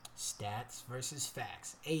Stats versus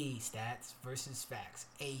facts. Hey, stats versus facts.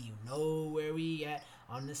 Hey, you know where we at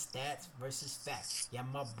on the stats versus facts. Yeah,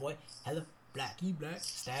 my boy, hella black. He black.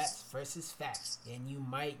 Stats versus facts. And you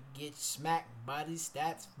might get smacked by these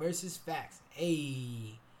stats versus facts.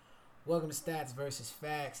 Hey, welcome to Stats versus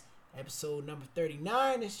Facts, episode number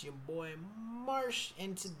 39. It's your boy Marsh,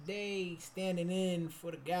 and today, standing in for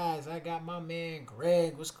the guys, I got my man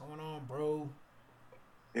Greg. What's going on, bro?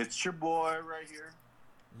 It's your boy right here.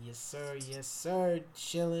 Yes, sir. Yes, sir.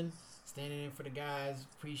 Chilling, standing in for the guys.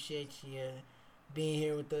 Appreciate you being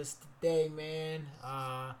here with us today, man.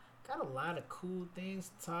 Got a lot of cool things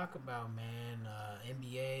to talk about, man.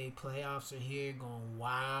 NBA playoffs are here, going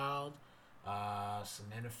wild. Some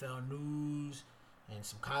NFL news and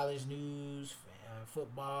some college news,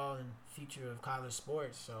 football, and future of college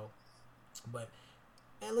sports. So, but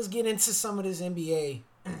man, let's get into some of this NBA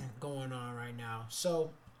going on right now.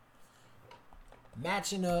 So,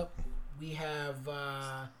 matching up, we have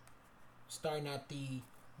starting at the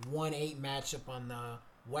 1-8 matchup on the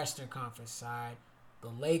Western Conference side, the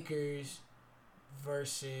Lakers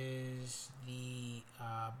versus the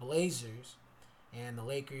Blazers. And the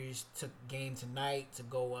Lakers took game tonight to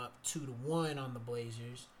go up 2-1 on the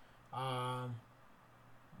Blazers. Right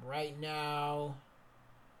now,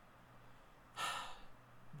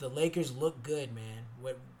 the Lakers look good, man.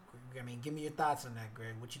 Give me your thoughts on that,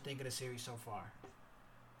 Greg. What you think of the series so far?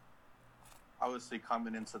 Obviously,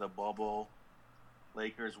 coming into the bubble,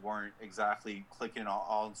 Lakers weren't exactly clicking on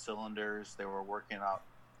all cylinders. They were working out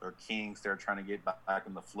their kinks. They were trying to get back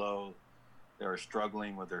in the flow. They were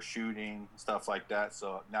struggling with their shooting, stuff like that.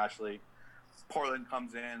 So naturally, Portland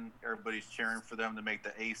comes in. Everybody's cheering for them to make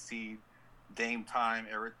the AC. Dame time,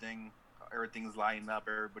 everything's lining up.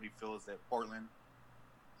 Everybody feels that Portland,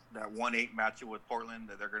 that 1-8 matchup with Portland,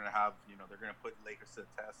 that they're going to have, they're going to put Lakers to the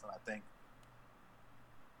test. And I think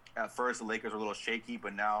at first the Lakers were a little shaky,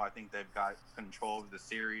 but now I think they've got control of the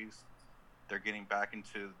series. They're getting back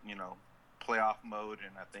into, playoff mode,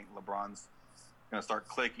 and I think LeBron's going to start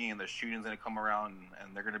clicking, and the shooting's going to come around,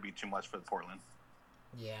 and they're going to be too much for Portland.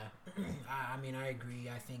 Yeah, I agree.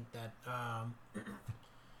 I think that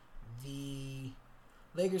the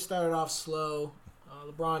Lakers started off slow.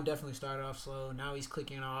 LeBron definitely started off slow. Now he's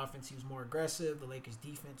clicking on offense. He was more aggressive. The Lakers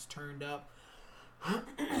defense turned up,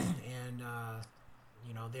 and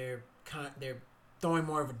they're throwing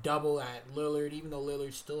more of a double at Lillard, even though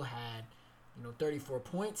Lillard still had 34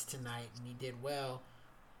 points tonight, and he did well.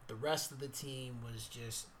 The rest of the team was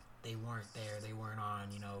just, they weren't there. They weren't on.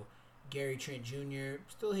 Gary Trent Jr.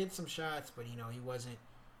 still hit some shots, but, he wasn't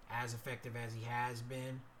as effective as he has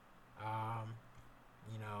been.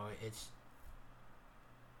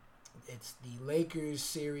 It's the Lakers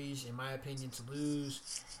series, in my opinion, to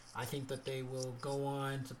lose. I think that they will go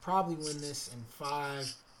on to probably win this in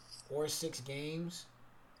 5 or 6 games.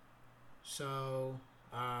 So,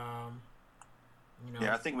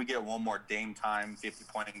 Yeah, I think we get one more Dame time,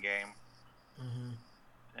 50-point game,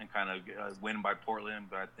 and kind of win by Portland.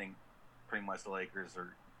 But I think pretty much the Lakers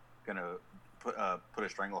are going to put a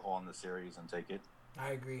stranglehold on the series and take it.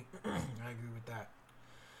 I agree. I agree with that.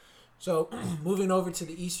 So, moving over to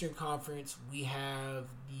the Eastern Conference, we have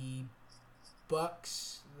the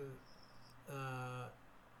Bucks,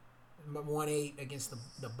 1-8 against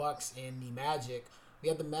the Bucks and the Magic. We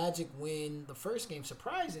had the Magic win the first game,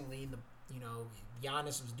 surprisingly.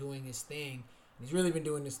 Giannis was doing his thing. He's really been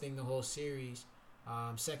doing this thing the whole series.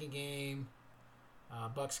 Second game,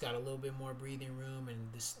 Bucks got a little bit more breathing room,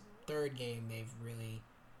 and this third game, they've really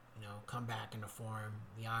come back into form.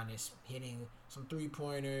 Giannis hitting some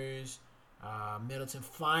 3-pointers. Middleton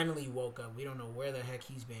finally woke up. We don't know where the heck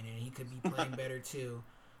he's been, and he could be playing better too.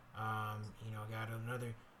 Got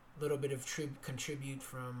another little bit of contribute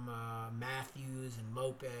from Matthews and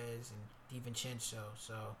Lopez and DiVincenzo.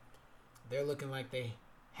 So they're looking like they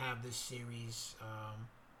have this series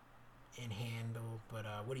in handle. But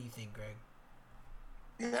what do you think, Greg?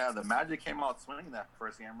 Yeah, the Magic came out swinging that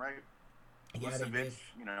first game, right? Yeah, they did.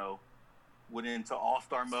 Went into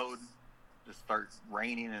all-star mode, just start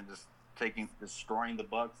raining and just destroying the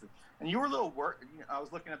Bucks. And you were a little worried. I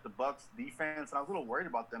was looking at the Bucks defense, and I was a little worried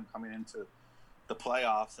about them coming into the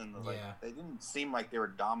playoffs, and they didn't seem like they were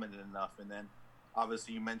dominant enough. And then,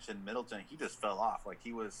 obviously, you mentioned Middleton. He just fell off. Like,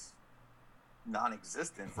 he was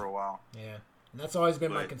non-existent for a while. Yeah, and that's always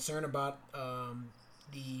been my concern about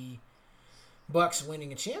the Bucks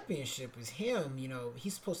winning a championship is him.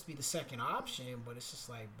 He's supposed to be the second option, but it's just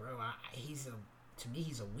like, bro, he's a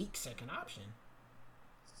weak second option.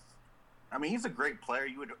 I mean, he's a great player.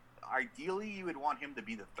 You would want him to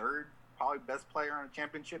be the third, probably best player on a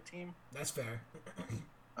championship team. That's fair.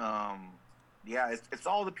 yeah, it's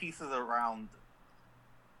all the pieces around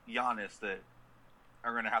Giannis that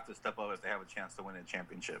are going to have to step up if they have a chance to win a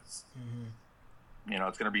championship. Mm-hmm. You know,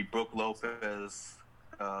 it's going to be Brook Lopez,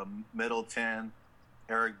 Middleton,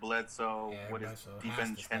 Eric Bledsoe. What is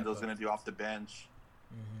DiVincenzo's going to do off the bench?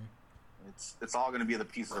 Mm-hmm. It's all going to be the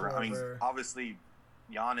pieces around. I mean, obviously,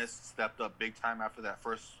 Giannis stepped up big time after that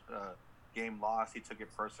first game loss. He took it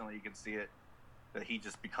personally. You can see it that he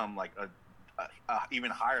just become like a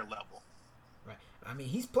even higher level. Right. I mean,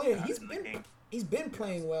 he's been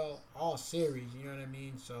playing well all series. You know what I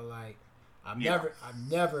mean? So like, I've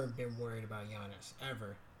never been worried about Giannis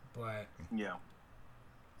ever. But yeah.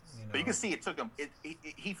 You know, but you can see it took him.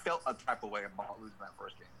 He felt a type of way about losing that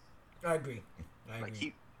first game. I agree.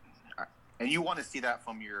 And you want to see that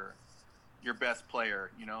from your best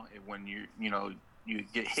player. You know, when you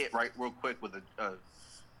get hit right real quick with a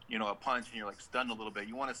punch and you're like stunned a little bit.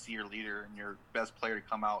 You want to see your leader and your best player to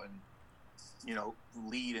come out and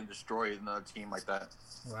lead and destroy another team like that.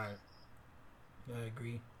 Right. I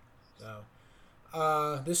agree. So,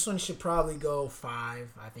 this one should probably go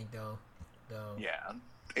 5. I think they'll. Yeah,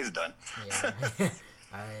 it's done. Yeah,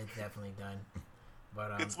 it's definitely done.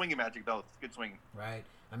 But good swinging, Magic though. Good swinging. Right.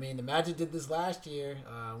 I mean, the Magic did this last year.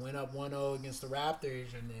 Went up 1-0 against the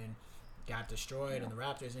Raptors, and then got destroyed, and the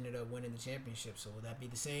Raptors ended up winning the championship. So will that be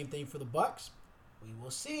the same thing for the Bucks? We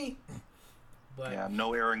will see. But yeah,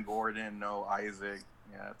 no Aaron Gordon, no Isaac.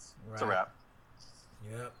 Yeah, it's a wrap.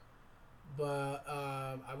 Yep. But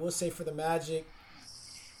I will say for the Magic,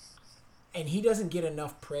 and he doesn't get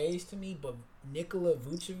enough praise to me, but Nikola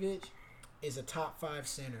Vucevic is a top 5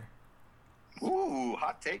 center. Ooh,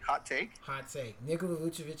 hot take. Hot take. Nikola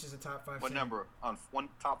Vucevic is a top 5 What center. number? On one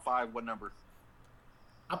top 5, what number?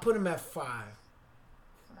 I put him at 5. All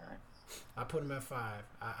right. I put him at 5.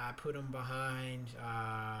 I put him behind,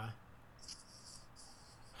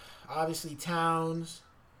 obviously, Towns.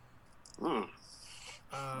 Ooh.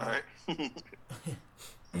 All right.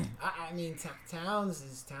 I mean, Towns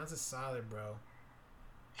is solid, bro.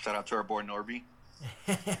 Shout out to our boy Norby.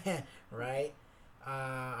 Right.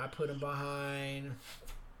 I put him behind.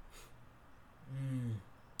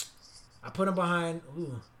 I put him behind.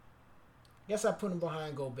 Guess I put him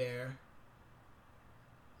behind Gobert.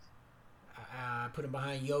 I put him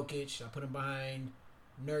behind Jokic. I put him behind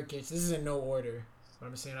Nurkic. This is in no order, but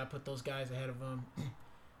I'm saying I put those guys ahead of him.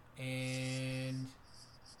 And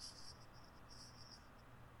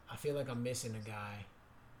I feel like I'm missing a guy.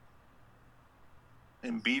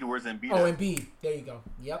 Embiid, where's Embiid? Oh, Embiid. There you go.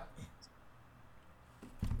 Yep,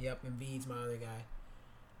 Embiid's my other guy.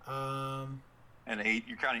 And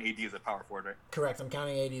you're counting AD as a power forward, right? Correct. I'm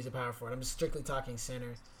counting AD as a power forward. I'm strictly talking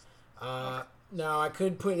center. Okay. Now, I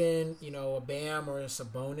could put in, a Bam or a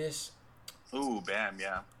Sabonis. Ooh, Bam,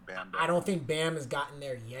 yeah. Bam. I don't think Bam has gotten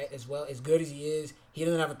there yet as well. As good as he is, he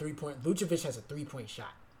doesn't have a 3-point. Vucevic has a 3-point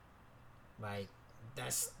shot. Like,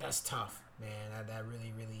 that's tough, man. That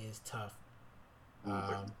really, really is tough.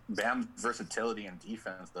 Bam's versatility and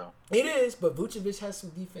defense, though. It is, but Vucevic has some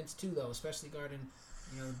defense too, though, especially guarding,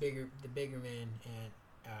 the bigger man, and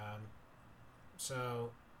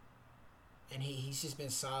and he's just been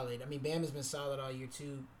solid. I mean, Bam has been solid all year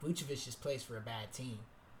too. Vucevic just plays for a bad team,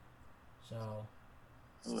 so.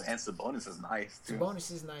 Ooh, and Sabonis is nice too.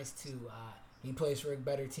 Sabonis is nice too. He plays for a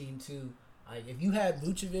better team too. If you had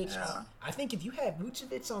Vucevic, I think if you had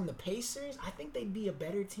Vucevic on the Pacers, I think they'd be a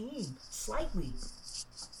better team slightly.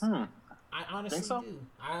 I honestly do.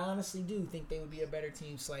 I honestly do think they would be a better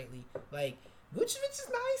team slightly. Like, Vucevic is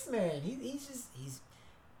nice, man.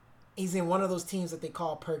 He's in one of those teams that they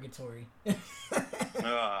call purgatory. Yeah.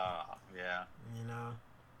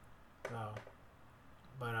 So,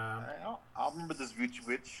 but I'll remember this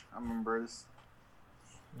Vucevic. I remember his.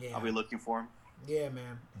 Yeah. I'll be looking for him. Yeah,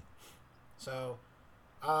 man. So,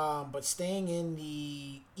 but staying in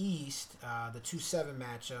the East, the 2-7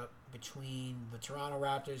 matchup between the Toronto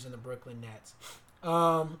Raptors and the Brooklyn Nets.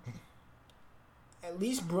 At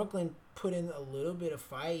least Brooklyn put in a little bit of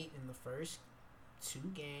fight in the first 2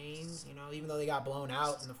 games, even though they got blown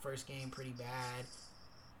out in the first game pretty bad.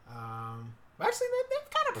 Actually, they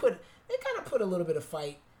kind of put a little bit of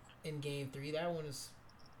fight in game 3. That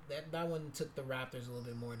one took the Raptors a little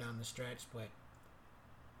bit more down the stretch, but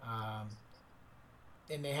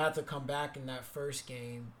and they had to come back in that first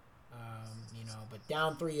game, but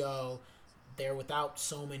down 3-0, they're without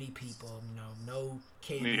so many people, no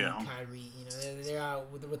KD, Kyrie, they're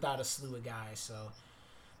out without a slew of guys, so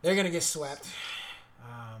they're going to get swept.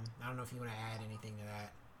 I don't know if you want to add anything to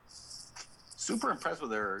that. Super impressed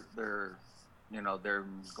with their they're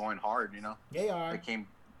going hard, They are.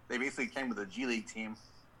 They basically came with a G League team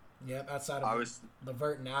Yep, outside of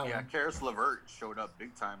LeVert and Allen. Yeah, Karis LeVert showed up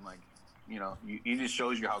big time. Like, he just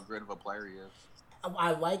shows you how great of a player he is.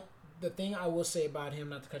 I like the thing I will say about him,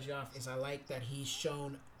 not to cut you off, is I like that he's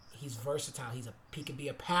shown he's versatile. He can be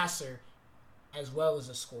a passer as well as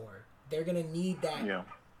a scorer. They're gonna need that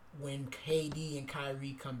when KD and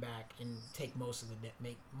Kyrie come back and make most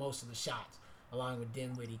of the shots, along with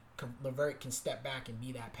Dinwiddie. LeVert can step back and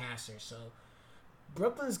be that passer. So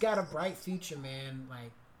Brooklyn's got a bright future, man.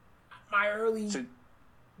 Like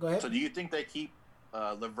go ahead. So do you think they keep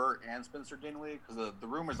LeVert and Spencer Dinwiddie? Because the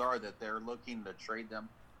rumors are that they're looking to trade them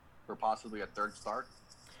for possibly a third star.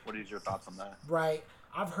 What is your thoughts on that? Right.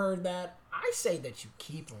 I've heard that. I say that you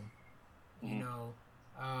keep them,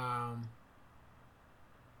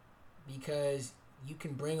 because you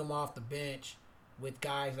can bring them off the bench with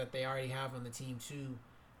guys that they already have on the team too.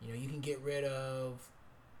 You can get rid of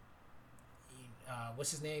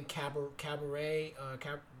what's his name? Cabaret.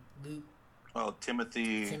 Luke. Oh,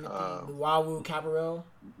 Timothy Luwawu Cabarrot.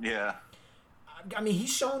 Yeah. I mean,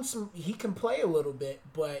 he's shown he can play a little bit,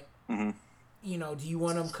 but do you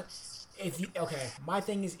want him? My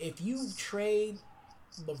thing is, if you trade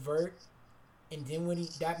LeVert and Dinwiddie,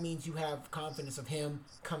 that means you have confidence of him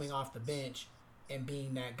coming off the bench and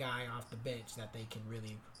being that guy off the bench that they can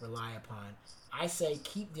really rely upon. I say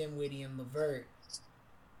keep Dinwiddie and LeVert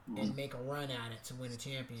and make a run at it to win a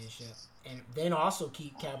championship, and then also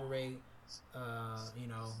keep Cabaret.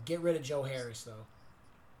 Get rid of Joe Harris though.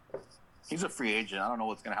 He's a free agent. I don't know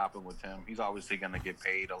what's going to happen with him. He's obviously going to get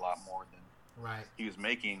paid a lot more than he was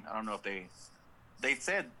making. I don't know if they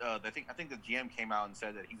said I think the GM came out and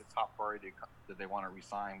said that he's a top priority that they want to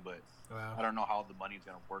resign, but I don't know how the money's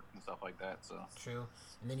going to work and stuff like that. So true.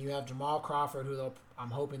 And then you have Jamal Crawford, who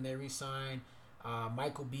I'm hoping they resign.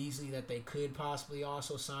 Michael Beasley, that they could possibly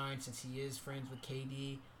also sign since he is friends with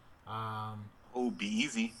KD. Be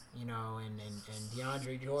easy. And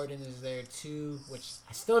DeAndre Jordan is there too, which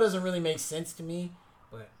still doesn't really make sense to me,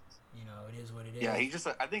 but it is what it is. Yeah,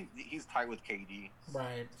 I think he's tight with KD.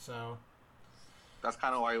 Right, so that's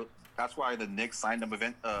why the Knicks signed him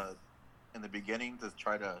in the beginning to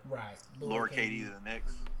try to lower KD to the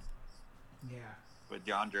Knicks. Yeah. But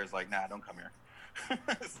DeAndre is like, nah, don't come here.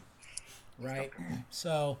 Right.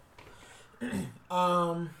 So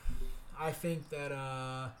I think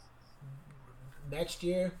that next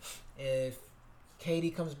year, if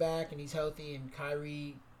KD comes back and he's healthy and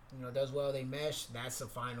Kyrie, does well, they mesh, that's a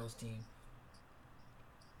finals team.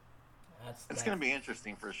 It's going to be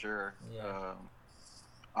interesting for sure. Yeah.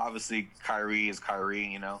 Obviously, Kyrie is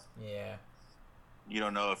Kyrie, Yeah. You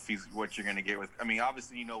don't know if he's what you're going to get with. I mean,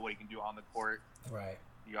 obviously, you know what he can do on the court. Right.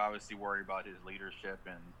 You obviously worry about his leadership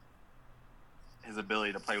and his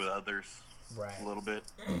ability to play with others. Right. A little bit.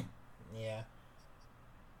 Yeah.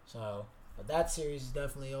 So, but that series is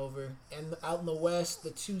definitely over. And out in the West,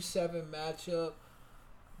 the 2-7 matchup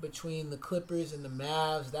between the Clippers and the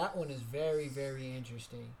Mavs, that one is very, very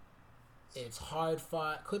interesting. It's hard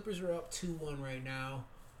fought. Clippers are up 2-1 right now.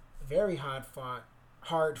 Very hard fought.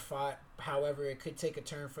 However, it could take a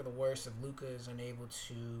turn for the worse if Luka is unable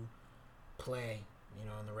to play, in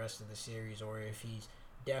the rest of the series, or if he's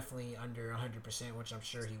definitely under 100%, which I'm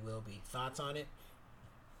sure he will be. Thoughts on it?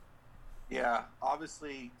 Yeah,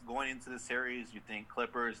 obviously going into the series, you think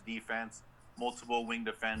Clippers defense, multiple wing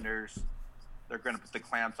defenders. They're going to put the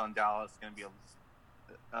clamps on Dallas. It's going to be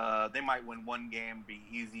they might win one game, be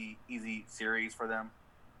easy series for them.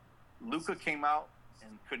 Luka came out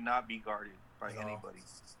and could not be guarded by anybody.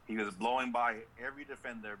 He was blowing by every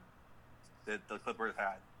defender that the Clippers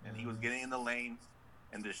had, and he was getting in the lane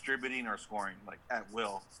and distributing or scoring like at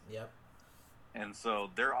will. Yep. And so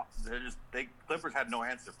Clippers had no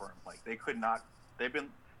answer for him. Like they could not. They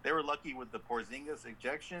were lucky with the Porzingis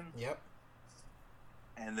ejection. Yep.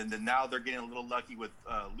 And then now they're getting a little lucky with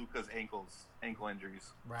Luka's ankle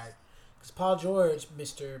injuries. Right. Because Paul George,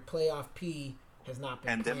 Mr. Playoff P, has not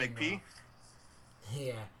been Pandemic playing P? well.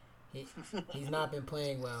 Yeah. He's not been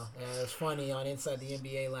playing well. It was funny on Inside the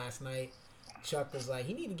NBA last night. Chuck was like,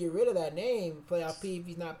 he need to get rid of that name, Playoff P, if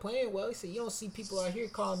he's not playing well. He said, you don't see people out here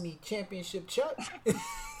calling me Championship Chuck?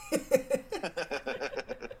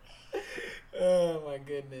 Oh, my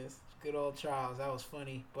goodness. Good old Charles. That was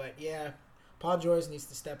funny. But, yeah, Paul George needs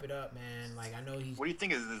to step it up, man. Like, I know he's... What do you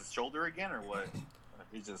think? Is his shoulder again, or what?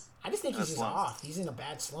 I just think he's just off. He's in a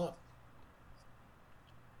bad slump.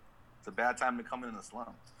 It's a bad time to come in a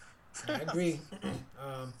slump. I agree.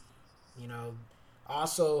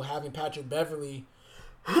 Also having Patrick Beverly,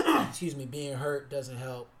 being hurt doesn't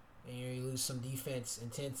help. And you lose some defense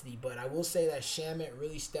intensity. But I will say that Shamet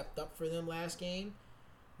really stepped up for them last game,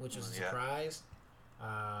 which was a surprise.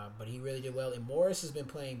 But he really did well. And Morris has been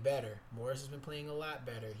playing better. Morris has been playing a lot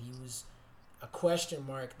better. He was a question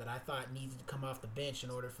mark that I thought needed to come off the bench in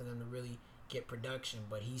order for them to really get production.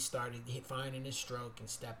 But he started finding his stroke and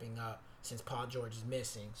stepping up since Paul George is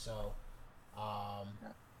missing. So, I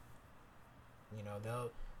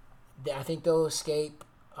think they'll escape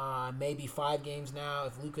maybe 5 games now.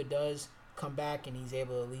 If Luka does come back and he's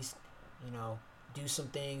able to at least, do some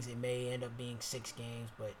things, it may end up being 6 games.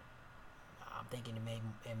 But I'm thinking it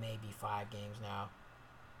may be 5 games now.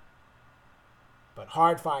 But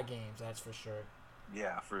hard 5 games, that's for sure.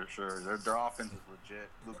 Yeah, for sure. Their offense is legit.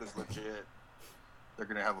 Luka's legit. They're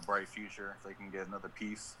going to have a bright future if they can get another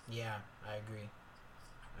piece. Yeah, I agree.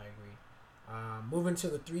 Moving to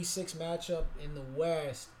the 3-6 matchup in the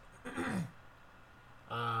West, we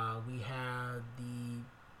have the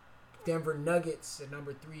Denver Nuggets at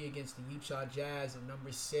number 3 against the Utah Jazz at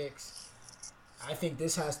number 6. I think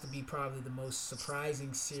this has to be probably the most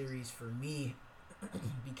surprising series for me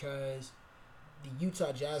because the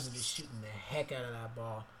Utah Jazz are just shooting the heck out of that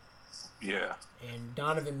ball. Yeah. And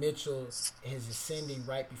Donovan Mitchell is ascending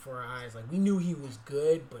right before our eyes. Like, we knew he was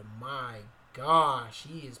good, but my gosh,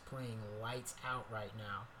 he is playing lights out right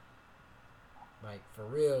now. Like, for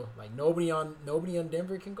real. Like, nobody on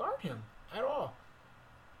Denver can guard him at all.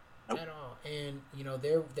 Nope. At all. And,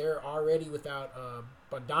 they're already without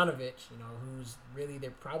Bogdanovich, who's really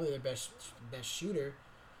probably their best shooter.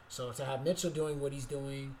 So to have Mitchell doing what he's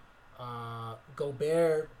doing,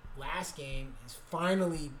 Gobert last game is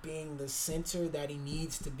finally being the center that he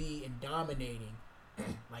needs to be and dominating.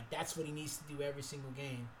 Like, that's what he needs to do every single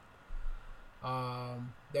game.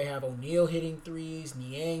 They have O'Neal hitting threes.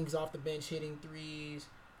 Niang's off the bench hitting threes.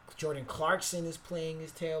 Jordan Clarkson is playing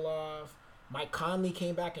his tail off. Mike Conley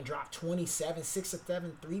came back and dropped 27, 6 or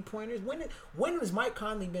 7 3-pointers. When has Mike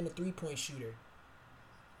Conley been a 3-point shooter?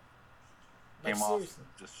 Like, Came seriously.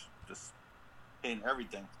 off just hitting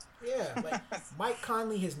everything. Yeah, like Mike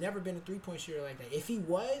Conley has never been a 3-point shooter like that. If he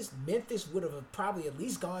was, Memphis would have probably at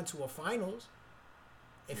least gone to a finals.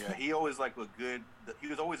 He always he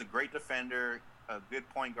was always a great defender, a good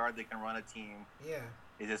point guard that can run a team. Yeah.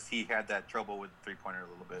 It just he had that trouble with the 3-pointer a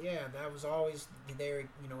little bit. Yeah, that was always their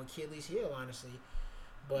Achilles heel, honestly.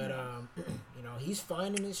 But he's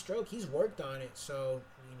finding his stroke. He's worked on it. So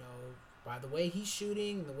by the way he's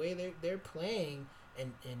shooting, the way they're playing,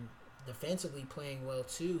 and defensively playing well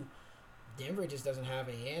too, Denver just doesn't have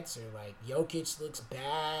an answer. Like, Jokic looks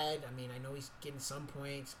bad. I mean, I know he's getting some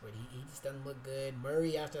points, but he just doesn't look good.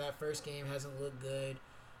 Murray, after that first game, hasn't looked good.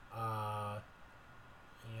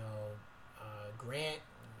 Grant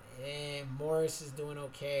and Morris is doing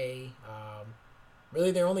okay.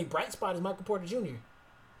 Really, their only bright spot is Michael Porter Jr.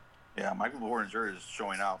 Yeah, Michael Porter Jr. is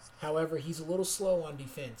showing out. However, he's a little slow on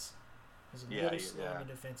defense. He's a little slow yeah. on the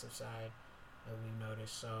defensive side, that we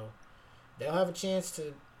noticed. So they'll have a chance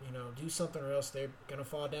to, do something, or else they're gonna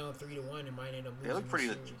fall down 3-1 and might end up losing. They look pretty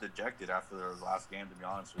the series. dejected after their last game, to be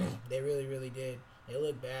honest with you. They really, really did. They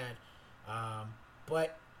look bad.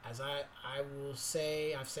 But as I will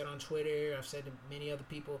say, I've said on Twitter, I've said to many other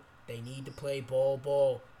people, they need to play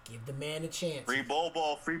ball. Give the man a chance. Free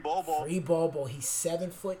Bobo. Free Bobo. He's 7'2".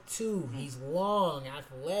 Mm-hmm. He's long,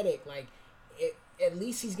 athletic. Like, at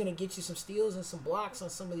least he's gonna get you some steals and some blocks on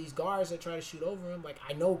some of these guards that try to shoot over him. Like,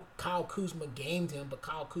 I know Kyle Kuzma gamed him, but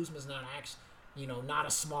Kyle Kuzma's not actually, not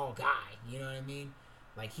a small guy. You know what I mean?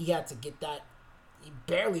 Like, he had to get that. He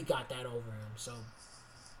barely got that over him. So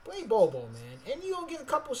play Bobo, man, and you gonna get a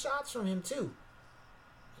couple shots from him too.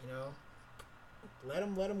 Let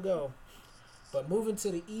him go. But moving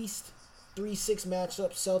to the East, 3-6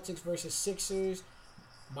 matchup, Celtics versus Sixers.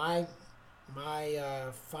 My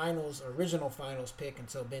original finals pick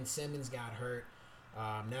until Ben Simmons got hurt.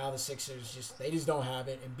 Now the Sixers just don't have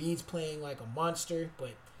it. Embiid's playing like a monster,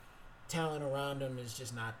 but talent around him is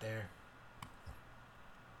just not there.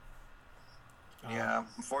 Yeah,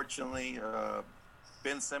 unfortunately,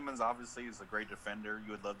 Ben Simmons obviously is a great defender.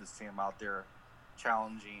 You would love to see him out there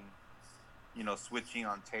challenging, switching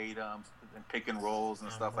on Tatum and pick and rolls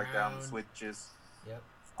and stuff like that on the switches. Yep.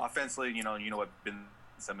 Offensively, you know what Ben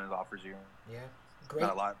Simmons offers you. Yeah. Great.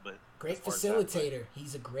 Not a lot, but great facilitator.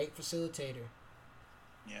 He's a great facilitator.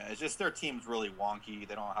 Yeah, it's just their team's really wonky.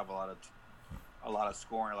 They don't have a lot of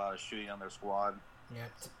scoring, a lot of shooting on their squad. Yeah,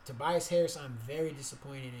 Tobias Harris, I'm very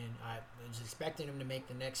disappointed in. I was expecting him to make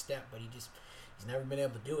the next step, but he's never been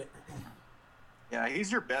able to do it. Yeah, he's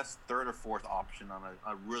your best third or fourth option on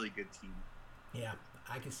a really good team. Yeah,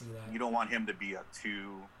 I can see that. You don't want him to be a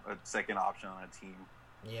second option on a team.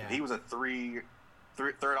 Yeah. If he was a third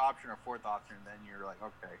option or fourth option, then you're like,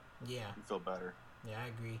 okay. Yeah. You feel better. Yeah, I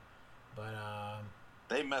agree. But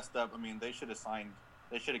they messed up. I mean, they should have signed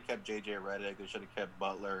They should have kept J.J. Redick. They should have kept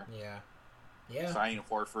Butler. Yeah. Signing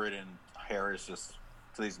Horford and Harris just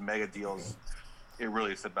to these mega deals, it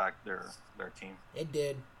really set back their team. It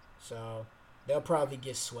did. So they'll probably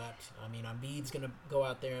get swept. I mean, Embiid's gonna go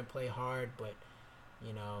out there and play hard, but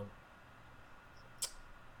you know.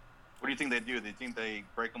 What do you think they do? Do you think they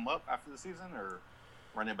break them up after the season or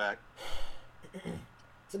run it back?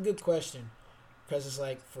 It's a good question. Because it's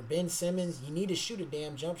like, for Ben Simmons, you need to shoot a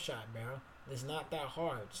damn jump shot, bro. It's not that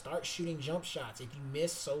hard. Start shooting jump shots. If you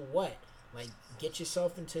miss, so what? Like, get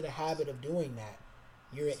yourself into the habit of doing that.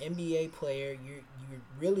 You're an NBA player. You're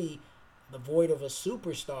really devoid of a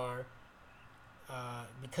superstar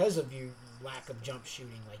because of your lack of jump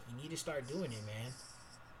shooting. Like, you need to start doing it, man.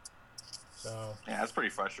 So yeah, that's pretty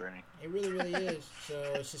frustrating. It really, really is. So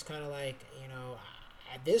it's just kind of like, you know,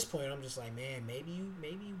 at this point, I'm just like, man, maybe you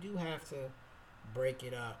do have to break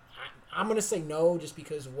it up. I'm gonna say no, just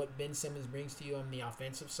because of what Ben Simmons brings to you on the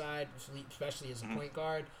offensive side, especially as a point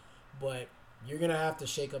guard. But you're gonna have to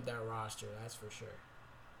shake up that roster. That's for sure.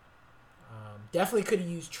 Definitely could have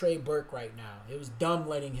used Trey Burke right now. It was dumb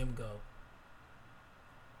letting him go.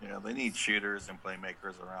 Yeah, they need shooters and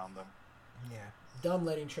playmakers around them. Yeah, dumb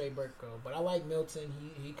letting Trey Burke go. But I like Milton.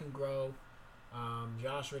 He can grow.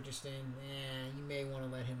 Josh Richardson, you may want to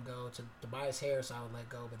let him go. To Tobias Harris, I would let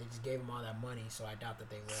go, but they just gave him all that money, so I doubt that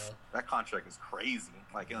they will. That contract is crazy.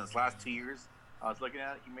 Like in his last 2 years, I was looking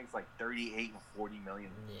at it, he makes like $38 and $40 million.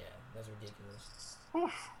 Yeah, that's ridiculous.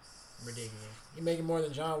 Oof. Ridiculous. He's making more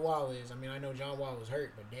than John Wall is. I mean, I know John Wall was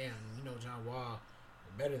hurt, but damn, you know John Wall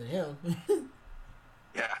is better than him.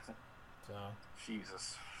 Yeah. So.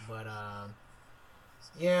 Jesus. But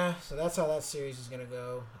yeah. So that's how that series is gonna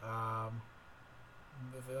go. On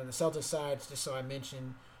the Celtics side, just so I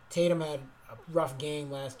mentioned, Tatum had a rough game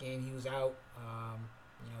last game. He was out,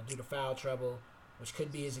 due to foul trouble, which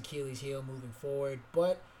could be his Achilles heel moving forward.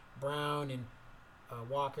 But Brown and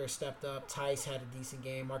Walker stepped up. Tice had a decent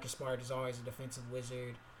game. Marcus Smart is always a defensive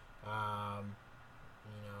wizard.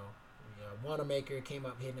 Wanamaker came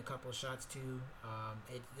up hitting a couple of shots too.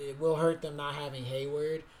 It will hurt them not having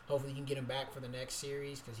Hayward. Hopefully, you can get him back for the next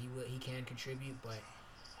series because he can contribute. But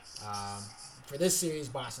for this series,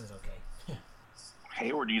 Boston's okay.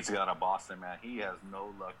 Hayward needs to get out of Boston, man. He has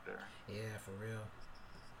no luck there. Yeah, for real.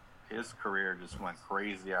 His career just went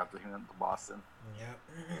crazy after he went to Boston. Yep.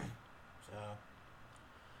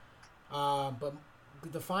 So, but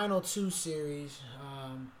the final two series,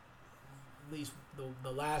 at least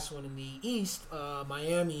the last one in the East,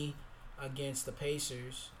 Miami against the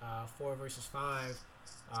Pacers, 4 versus 5.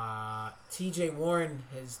 T.J. Warren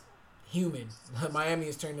has human. Miami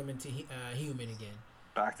has turned him into human again.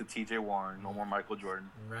 Back to T.J. Warren. No more Michael Jordan.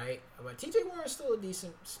 Right. But T.J. Warren's still a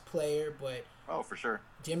decent player, but oh, for sure.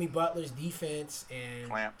 Jimmy Butler's defense and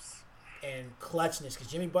clamps and clutchness, because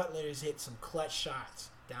Jimmy Butler has hit some clutch shots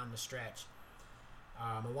down the stretch.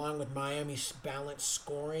 Along with Miami's balanced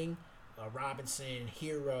scoring, Robinson,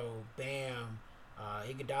 Hero, Bam,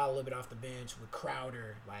 Iguodala a little bit off the bench with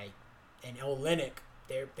Crowder, and Olynyk.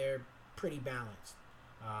 They're pretty balanced.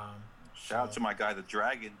 Shout out to my guy, the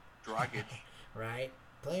Dragic. Right,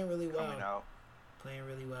 playing really well. Coming out. Playing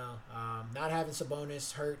really well. Not having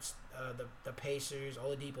Sabonis hurts the Pacers.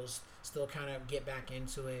 Oladipo's still kind of get back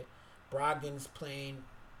into it. Brogdon's playing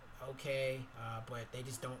okay, but they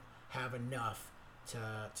just don't have enough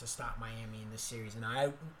to stop Miami in this series. And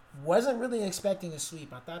I wasn't really expecting a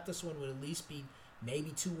sweep. I thought this one would at least be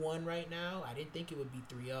maybe 2-1 right now. I didn't think it would be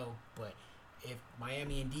 3-0, but if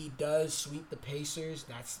Miami indeed does sweep the Pacers,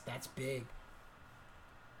 that's big.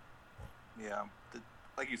 Yeah,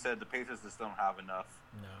 like you said, the Pacers just don't have enough.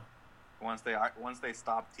 No. Once they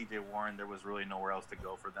stopped T.J. Warren, there was really nowhere else to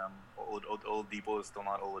go for them. Oladipo is still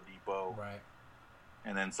not Oladipo. Right.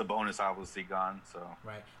 And then Sabonis obviously gone. So.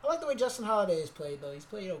 Right. I like the way Justin Holiday has played though. He's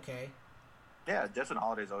played okay. Yeah, Justin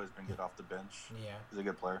Holiday's always been good off the bench. Yeah. He's a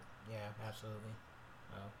good player. Yeah, absolutely.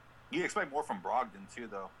 You expect more from Brogdon too,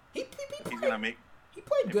 though. He he's gonna make. He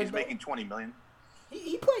played good. He's making $20 million.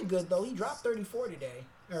 He played good though. He dropped 34 today.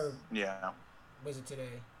 Or yeah. Was it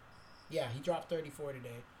today? Yeah, he dropped 34 today.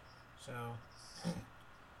 So,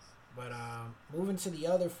 but moving to the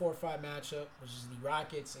other 4-5 matchup, which is the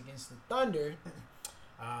Rockets against the Thunder.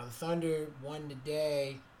 The Thunder won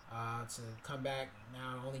today to come back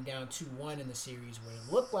now only down 2-1 in the series, where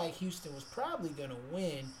it looked like Houston was probably going to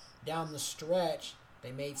win. Down the stretch,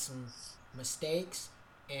 they made some mistakes,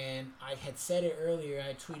 and I had said it earlier.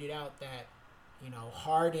 I tweeted out that,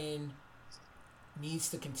 Harden needs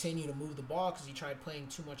to continue to move the ball because he tried playing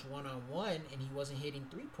too much one-on-one and he wasn't hitting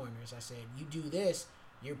three-pointers. I said, you do this,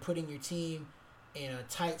 you're putting your team in a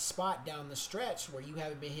tight spot down the stretch where you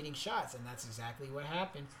haven't been hitting shots, and that's exactly what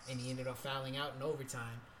happened. And he ended up fouling out in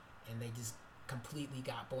overtime, and they just completely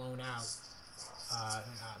got blown out.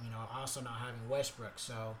 Also not having Westbrook,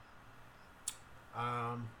 so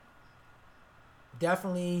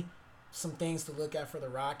definitely some things to look at for the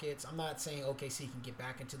Rockets. I'm not saying OKC can get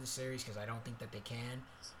back into the series because I don't think that they can.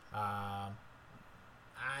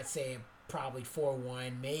 I'd say probably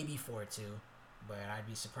 4-1, maybe 4-2, but I'd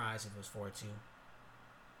be surprised if it was 4-2.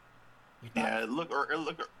 Yeah, it looked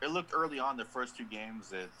early on the first two games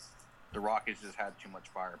that the Rockets just had too much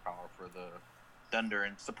firepower for the Thunder,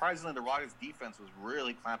 and surprisingly, the Rockets' defense was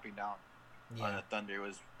really clamping down on the Thunder.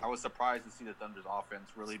 I was surprised to see the Thunder's offense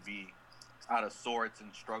really be out of sorts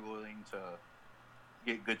and struggling to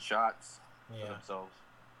get good shots for themselves.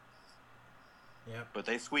 Yeah, but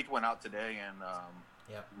they squeaked one out today, and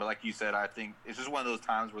but like you said, I think it's just one of those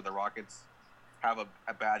times where the Rockets have a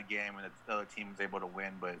bad game and the other team is able to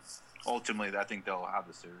win, but ultimately, I think they'll have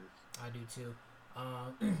the series. I do too.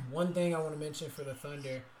 One thing I want to mention for the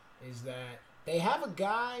Thunder is that they have a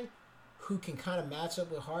guy who can kind of match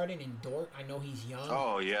up with Harden and Dort. I know he's young.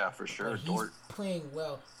 Oh, yeah, for sure. He's playing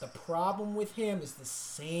well. The problem with him is the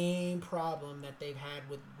same problem that they've had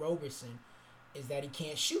with Roberson, is that he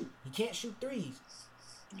can't shoot. He can't shoot threes.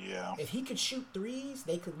 Yeah. If he could shoot threes,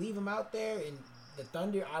 they could leave him out there, and the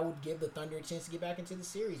Thunder, I would give the Thunder a chance to get back into the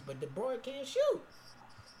series, but the boy can't shoot.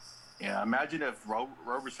 Yeah, imagine if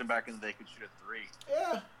Roberson back in the day could shoot a three.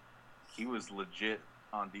 Yeah. He was legit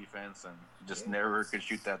on defense and just never could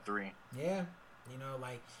shoot that three. Yeah.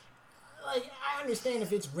 Like I understand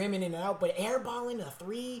if it's rimming in and out, but airballing a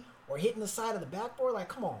three or hitting the side of the backboard, like,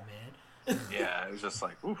 come on, man. Yeah, it was just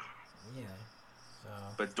like, oof. Yeah. So.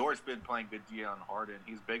 But Dort's been playing good D on Harden.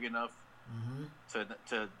 He's big enough to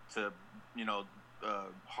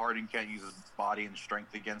Harden can't use his body and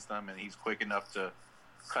strength against them, and he's quick enough to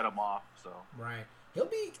cut him off. So right,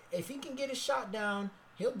 if he can get his shot down,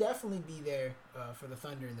 he'll definitely be there for the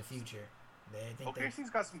Thunder in the future.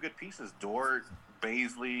 OKC's got some good pieces. Dort,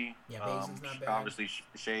 Baisley, Baisley's not bad. Obviously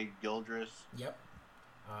Shea Gildress. Yep.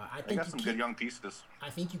 I think they got some good young pieces. I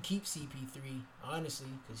think you keep CP3 honestly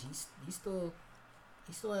because he still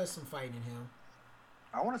has some fight in him.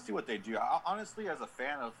 I want to see what they do. Honestly, as a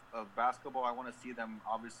fan of basketball, I want to see them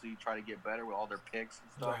obviously try to get better with all their picks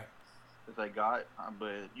and stuff that they got.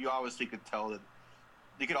 But you obviously could tell that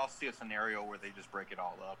you could also see a scenario where they just break it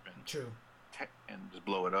all up and and just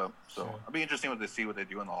blow it up. So it'll be interesting what they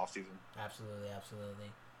do in the offseason.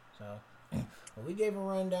 Absolutely. So we gave a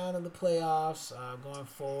rundown of the playoffs going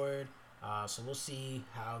forward. So we'll see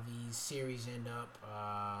how these series end up.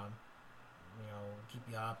 Keep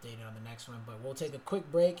you updated on the next one. But we'll take a quick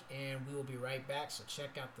break, and we will be right back. So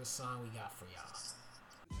check out this song we got for y'all.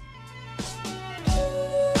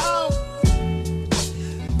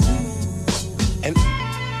 And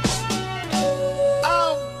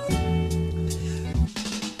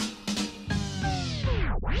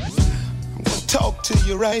I'm gonna talk to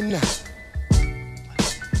you right now.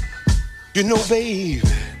 Babe,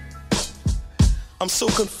 I'm so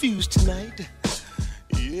confused tonight.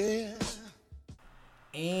 Yeah.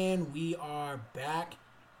 And we are back.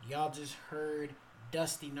 Y'all just heard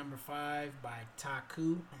Dusty number 5 by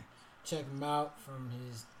Taku. Check him out from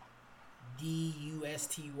his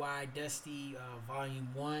D.U.S.T.Y Dusty Volume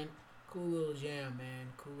 1. Cool little jam,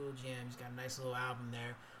 man. Cool little jam. He's got a nice little album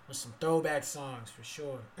there with some throwback songs for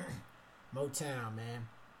sure. Motown, man.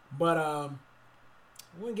 But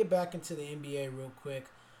we're going to get back into the NBA real quick.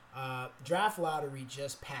 Draft lottery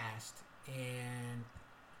just passed, and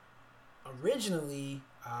originally,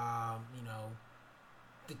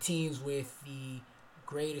 the teams with the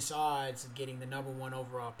greatest odds of getting the number 1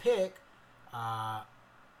 overall pick,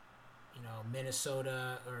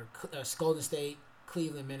 Minnesota or Golden State,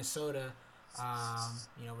 Cleveland, Minnesota,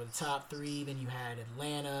 were the top 3. Then you had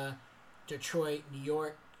Atlanta, Detroit, New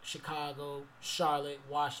York, Chicago, Charlotte,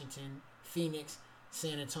 Washington, Phoenix,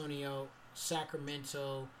 San Antonio,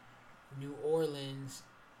 Sacramento, New Orleans,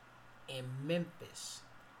 and Memphis.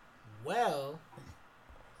 Well,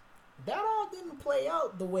 that all didn't play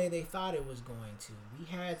out the way they thought it was going to. We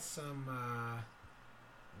had some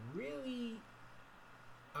really,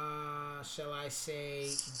 shall I say,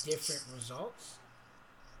 different results.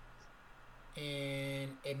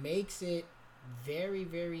 And it makes it very,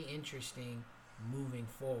 very interesting moving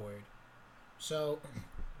forward. So,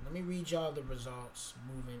 let me read y'all the results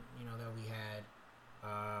that we had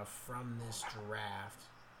from this draft.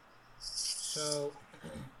 So,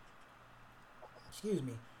 excuse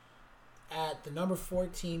me. At the number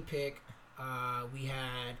 14 pick, we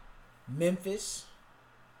had Memphis.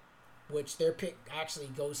 which their pick actually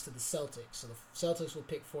goes to the Celtics. So the Celtics will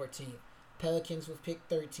pick 14th. Pelicans will pick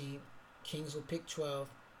 13th. Kings will pick 12th.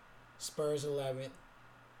 Spurs 11th.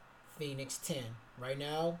 Phoenix 10. Right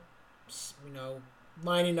now,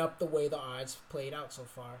 lining up the way the odds played out so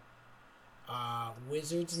far.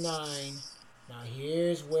 Wizards 9. Now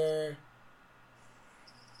here's where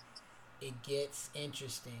it gets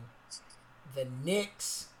interesting. The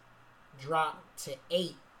Knicks dropped to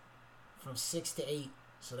 8 from 6 to 8.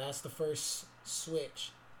 So that's the first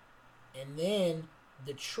switch. And then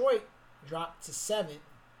Detroit dropped to 7th.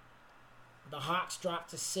 The Hawks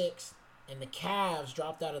dropped to 6th. And the Cavs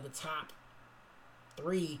dropped out of the top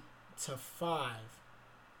 3 to 5.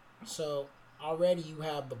 So already you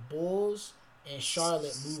have the Bulls and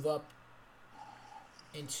Charlotte move up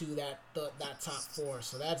into that top 4.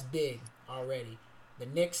 So that's big already. The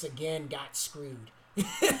Knicks again got screwed.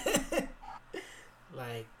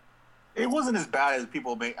 Like, it wasn't as bad as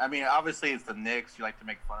people make. I mean, obviously it's the Knicks. You like to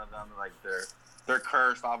make fun of them. Like they're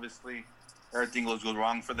cursed. Obviously, everything goes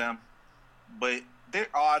wrong for them. But their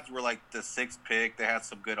odds were like the 6th pick. They had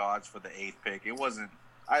some good odds for the 8th pick. It wasn't.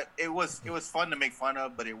 It was fun to make fun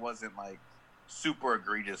of, but it wasn't like super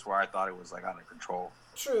egregious where I thought it was like out of control.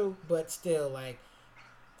 True, but still, like,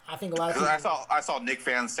 I think a lot of people... I saw Knick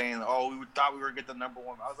fans saying, "Oh, we thought we were going to get the number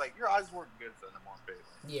 1." I was like, your odds weren't good for the number 1 pick.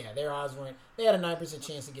 Yeah, their odds weren't. They had a 9%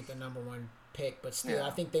 chance to get the number 1 pick, but still, yeah.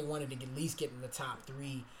 I think they wanted to at least get in the top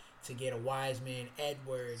 3 to get a Wiseman,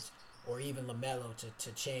 Edwards, or even LaMelo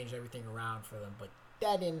to change everything around for them. But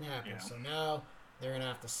that didn't happen. Yeah. So now they're going to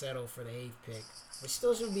have to settle for the 8th pick, which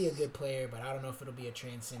still should be a good player, but I don't know if it'll be a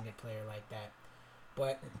transcendent player like that.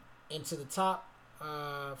 But into the top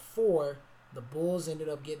 4, the Bulls ended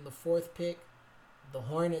up getting the 4th pick. The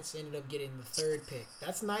Hornets ended up getting the 3rd pick.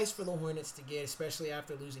 That's nice for the Hornets to get, especially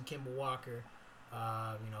after losing Kemba Walker,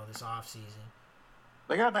 this offseason.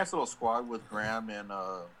 They got a nice little squad with Graham and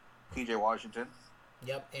P.J. Washington.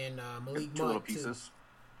 Yep, and Malik two Monk, little pieces.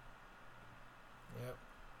 Too. Yep.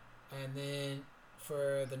 And then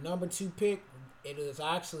for the number 2 pick, it was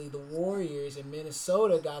actually the Warriors, and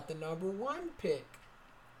Minnesota got the number 1 pick.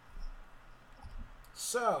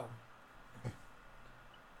 So,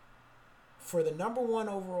 for the number 1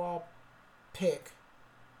 overall pick,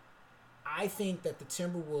 I think that the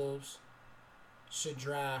Timberwolves should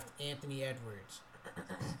draft Anthony Edwards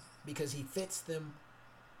because he fits them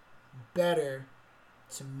better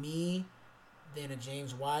to me than a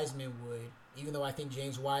James Wiseman would, even though I think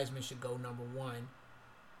James Wiseman should go number 1.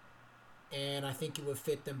 And I think it would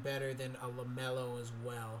fit them better than a LaMelo as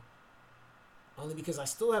well. Only because I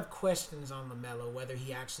still have questions on LaMelo, whether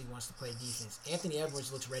he actually wants to play defense. Anthony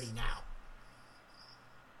Edwards looks ready now.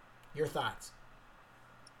 Your thoughts?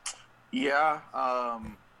 Yeah,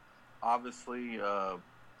 obviously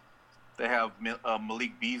they have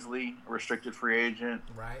Malik Beasley, restricted free agent.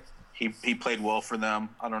 Right. He played well for them.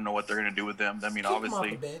 I don't know what they're going to do with them. I mean, keep obviously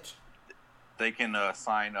him off the bench. They can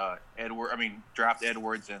sign draft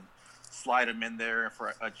Edwards and slide him in there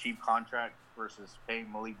for a cheap contract versus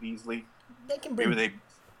paying Malik Beasley. They can maybe they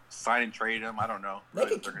sign and trade him. I don't know what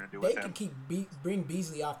they're going to do with him. They can bring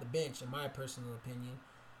Beasley off the bench, in my personal opinion.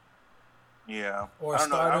 Yeah. Or I don't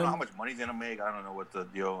know how much money he's going to make. I don't know what the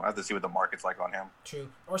deal. I have to see what the market's like on him. True.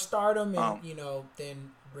 Or start him and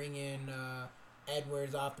then bring in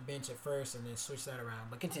Edwards off the bench at first and then switch that around.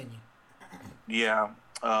 But continue. Yeah.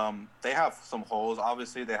 They have some holes.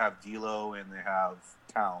 Obviously, they have D'Lo and they have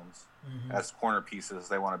Towns as corner pieces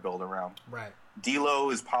they want to build around. Right. D'Lo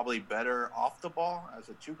is probably better off the ball as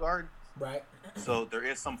a 2 guard. Right. So there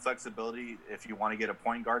is some flexibility if you want to get a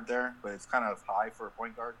point guard there, but it's kind of high for a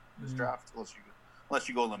point guard in this draft unless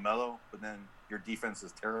you go LaMelo, but then your defense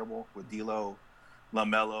is terrible with D'Lo,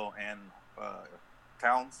 LaMelo, and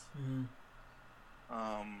Towns.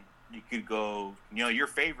 You could go, your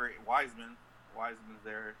favorite, Wiseman. Wiseman's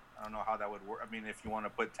there. I don't know how that would work. I mean, if you want to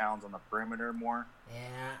put Towns on the perimeter more.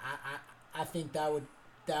 Yeah, I think that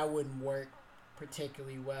wouldn't work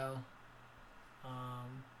particularly well.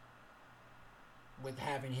 With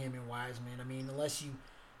having him and Wiseman. I mean, unless you,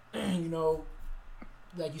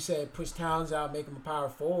 like you said, push Towns out, make him a power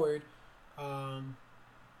forward. But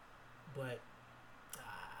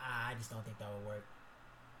I just don't think that would work.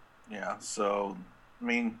 Yeah, so, I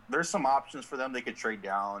mean, there's some options for them. They could trade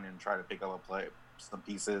down and try to pick up some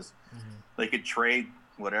pieces. They could trade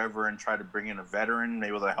whatever and try to bring in a veteran,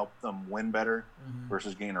 maybe to help them win better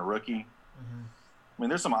versus getting a rookie. I mean,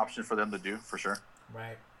 there's some options for them to do, for sure.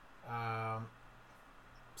 Right.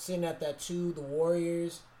 Sitting at that 2, the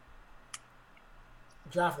Warriors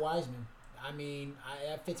draft Wiseman. I mean,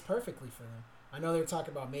 that fits perfectly for them. I know they were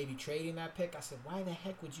talking about maybe trading that pick. I said, why the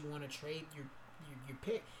heck would you want to trade your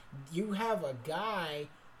pick. You have a guy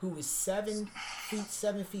who is 7'1",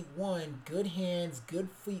 good hands, good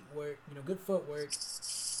footwork. Good footwork.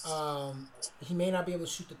 He may not be able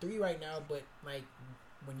to shoot the three right now, but like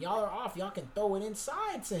when y'all are off, y'all can throw it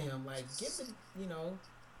inside to him. Like give the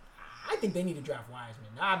I think they need to draft Wiseman.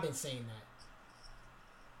 I've been saying that.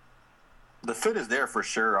 The fit is there for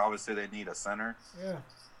sure. Obviously, they need a center. Yeah.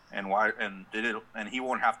 And he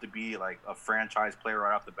won't have to be like a franchise player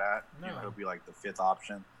right off the bat. No. He'll be like the fifth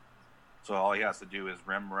option. So all he has to do is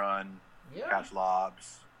rim run, catch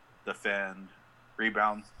lobs, defend,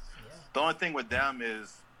 rebound. Yeah. The only thing with them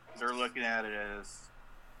is they're looking at it as,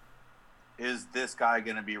 is this guy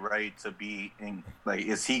going to be ready to be in? Like,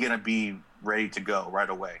 is he going to be ready to go right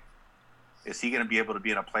away? Is he going to be able to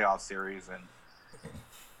be in a playoff series and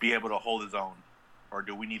be able to hold his own, or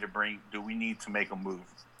do we need to make a move?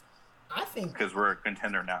 I think because we're a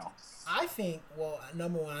contender now. I think, well,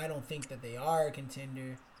 number one, I don't think that they are a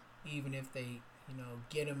contender, even if they,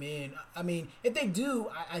 get them in. I mean, if they do,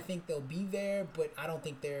 I think they'll be there, but I don't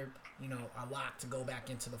think they're, a lock to go back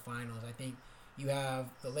into the finals. I think you have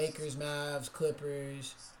the Lakers, Mavs,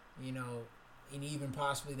 Clippers, and even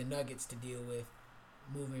possibly the Nuggets to deal with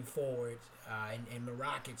moving forward, and the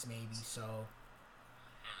Rockets maybe. So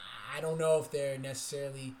I don't know if they're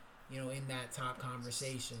necessarily, in that top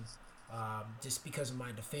conversation, just because of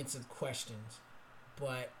my defensive questions.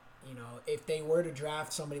 But, if they were to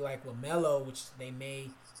draft somebody like LaMelo, which they may,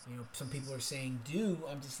 some people are saying do,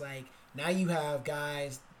 I'm just like, now you have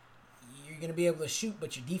guys, you're going to be able to shoot,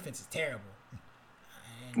 but your defense is terrible.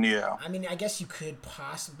 And, yeah. I mean, I guess you could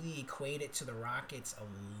possibly equate it to the Rockets a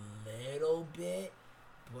little bit,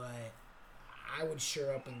 but I would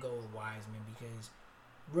sure up and go with Wiseman because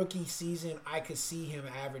rookie season, I could see him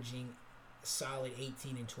averaging a solid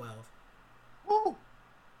 18 and 12. Woo!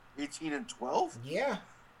 18 and 12? Yeah.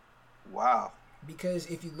 Wow. Because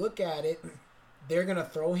if you look at it, they're going to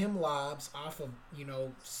throw him lobs off of,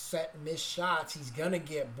 set missed shots. He's going to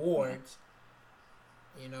get boards,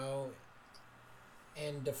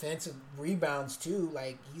 and defensive rebounds too.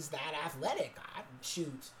 Like, he's that athletic.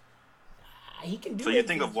 Shoots. He can do it. So you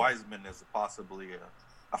think of Wiseman as possibly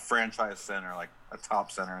a franchise center, like a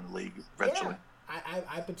top center in the league eventually? Yeah,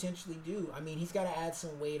 I potentially do. I mean, he's got to add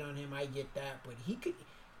some weight on him. I get that. But he could.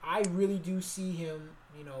 I really do see him,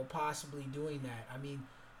 possibly doing that. I mean,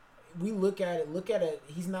 we look at it.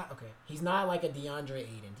 He's not like a DeAndre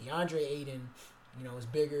Ayton. DeAndre Ayton, is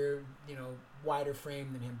bigger, wider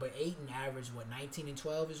frame than him. But Ayton averaged, 19 and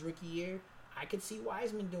 12 his rookie year? I could see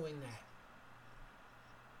Wiseman doing that.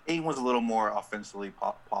 Ayton was a little more offensively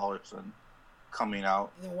polished and coming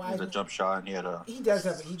out with a jump shot, and he does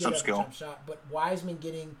have some skill. A jump shot. But Wiseman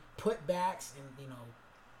getting putbacks and,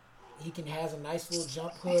 has a nice little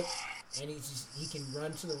jump hook, and he can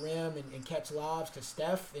run to the rim and catch lobs because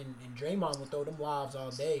Steph and Draymond will throw them lobs all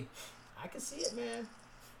day. I can see it, man.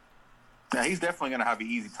 Yeah, he's definitely going to have an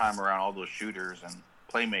easy time around all those shooters and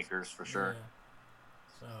playmakers for sure.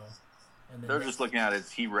 Yeah. So, they're just looking at it,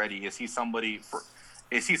 is he ready? Is he somebody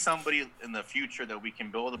in the future that we can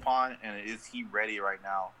build upon, and is he ready right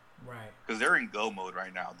now? Right. Because they're in go mode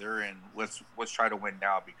right now. They're in let's try to win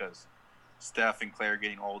now because Steph and Clay are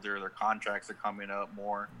getting older. Their contracts are coming up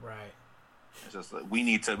more. Right. It's just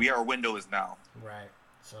our window is now. Right.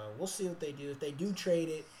 So we'll see what they do. If they do trade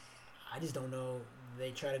it, I just don't know. They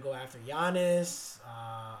try to go after Giannis.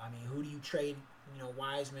 I mean, who do you trade,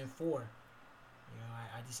 Wiseman for?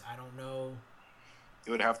 I don't know.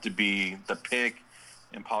 It would have to be the pick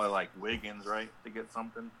and probably like Wiggins, right, to get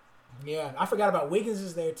something. Yeah, I forgot about Wiggins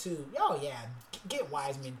is there too. Oh yeah, get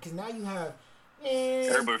Wiseman because now you have.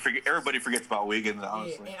 Everybody forgets about Wiggins,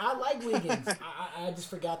 honestly. Yeah, and I like Wiggins. I just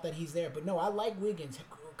forgot that he's there. But no, I like Wiggins.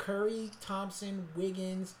 Curry, Thompson,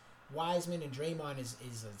 Wiggins, Wiseman, and Draymond is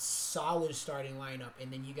a solid starting lineup.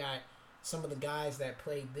 And then you got some of the guys that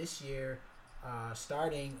played this year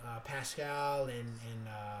starting, Pascal and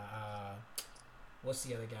what's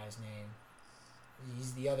the other guy's name?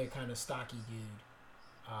 He's the other kind of stocky dude.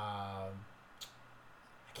 I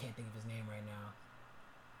can't think of his name right now.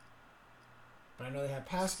 But I know they have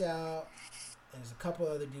Pascal. There's a couple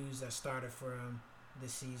other dudes that started for him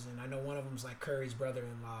this season. I know one of them's like Curry's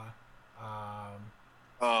brother-in-law.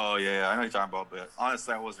 Oh, yeah, I know you're talking about, but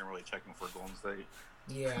honestly, I wasn't really checking for Golden State.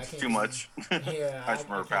 Yeah, I can't too much. Yeah, I just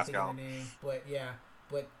remember Pascal. Think of the name. But yeah,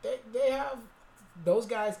 but they have those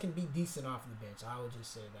guys can be decent off the bench. I would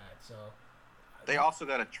just say that. So they also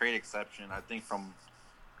got a trade exception, I think, from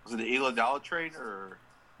was it the Iguodala trade or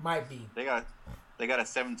might be. They got a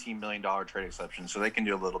 $17 million trade exception, so they can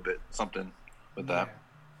do a little bit something with that.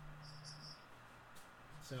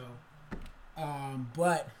 So,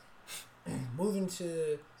 but moving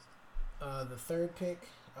to the third pick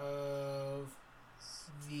of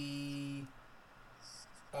the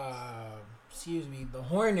the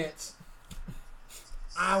Hornets.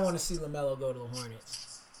 I want to see LaMelo go to the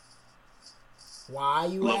Hornets. Why,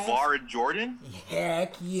 you ask? LeVar and Jordan?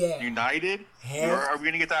 Heck yeah. United? Are we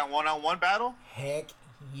going to get that one-on-one battle? Heck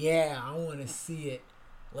yeah. I want to see it.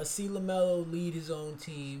 Let's see LaMelo lead his own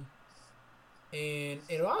team. And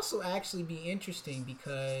it'll also actually be interesting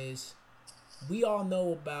because we all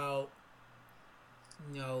know about,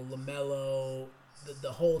 LaMelo,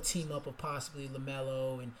 the whole team up of possibly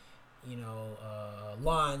LaMelo and,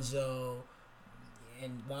 Lonzo.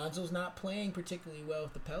 And Lonzo's not playing particularly well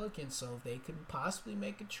with the Pelicans, so if they could possibly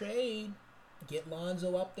make a trade, get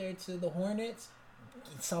Lonzo up there to the Hornets,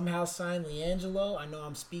 somehow sign LiAngelo. I know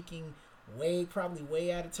I'm speaking probably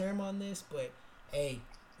way out of term on this, but hey,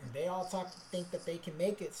 they all think that they can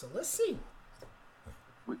make it, so let's see.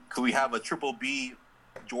 Could we have a Triple B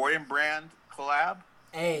Jordan brand collab?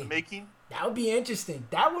 Hey, making? That would be interesting.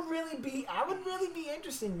 I would really be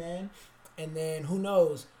interesting, man. And then who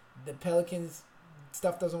knows? The Pelicans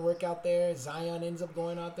stuff doesn't work out there. Zion ends up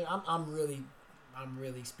going out there. I'm really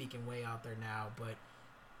speaking way out there now, but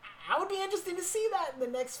I would be interested to see that in the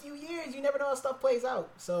next few years. You never know how stuff plays out.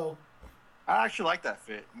 So I actually like that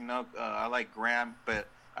fit. I like Graham, but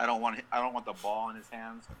I don't want the ball in his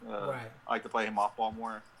hands. Right. I like to play him off ball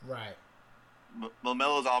more. Right.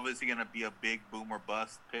 LaMelo's obviously going to be a big boom or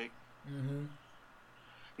bust pick. Mm-hmm.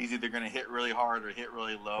 He's either going to hit really hard or hit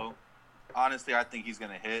really low. Honestly, I think he's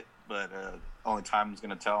going to hit, but only time is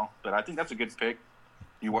going to tell. But I think that's a good pick.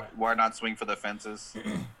 Why not swing for the fences?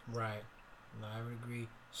 Right. No, I would agree.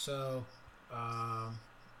 So, I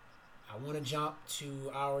want to jump to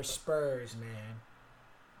our Spurs, man.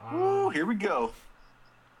 Ooh, here we go.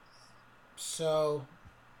 So,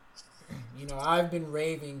 I've been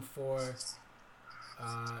raving for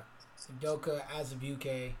Udoka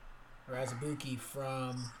Azubuike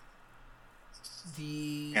from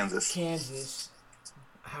the Kansas.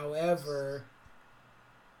 However,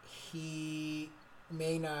 he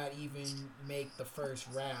may not even make the first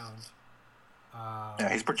round.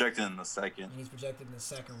 He's projected in the second. And he's projected in the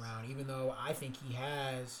second round, even though I think he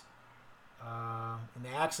has. And they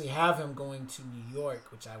actually have him going to New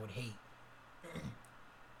York, which I would hate.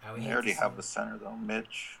 They already have the center, though,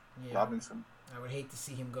 Mitch Robinson. I would hate to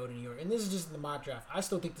see him go to New York. And this is just in the mock draft. I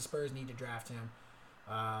still think the Spurs need to draft him.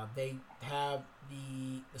 They have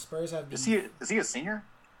the Spurs have the... Is he a senior?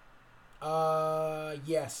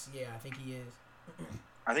 Yes. Yeah, I think he is.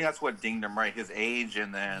 I think that's what dinged him, right? His age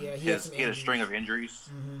and then he had a string of injuries.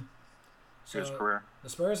 Mm-hmm. So his career. The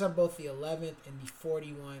Spurs have both the 11th and the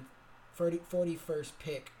 41st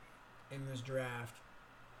pick in this draft.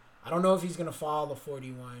 I don't know if he's going to fall to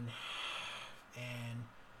 41. And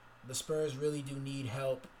the Spurs really do need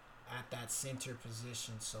help at that center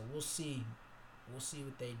position. So we'll see. We'll see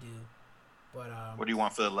what they do. But what do you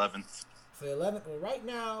want for the 11th? For the 11th, well, right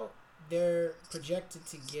now they're projected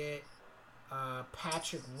to get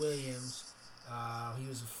Patrick Williams. He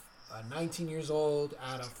was 19 years old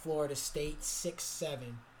out of Florida State,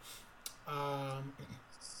 6'7".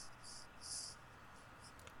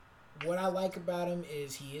 What I like about him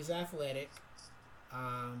is he is athletic.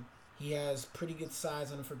 He has pretty good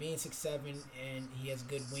size on him for being 6'7", and he has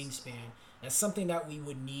good wingspan. That's something that we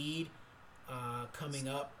would need coming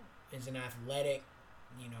up, is an athletic,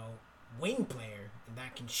 wing player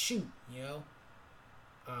that can shoot,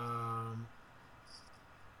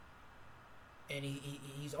 and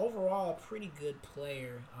he's overall a pretty good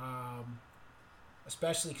player,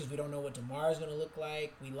 especially because we don't know what DeMar is going to look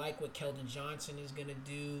like. We like what Keldon Johnson is going to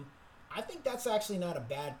do. I think that's actually not a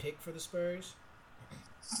bad pick for the Spurs.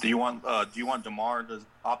 Do you want DeMar to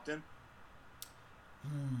opt in?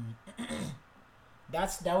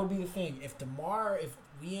 That would be the thing. If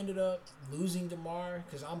we ended up losing DeMar,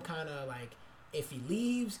 because I'm kind of like, if he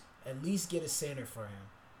leaves, at least get a center for him.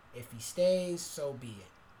 If he stays, so be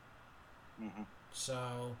it. Mm-hmm.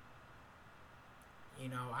 So,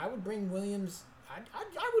 I would bring Williams. I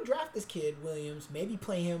would draft this kid, Williams. Maybe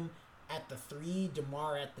play him at the 3,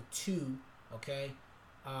 DeMar at the 2, okay?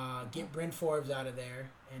 Get Bryn Forbes out of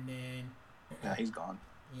there, and then... Yeah, he's gone.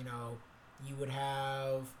 You would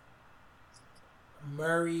have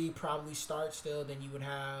Murray probably start still. Then you would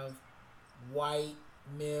have White,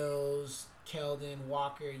 Mills, Keldon,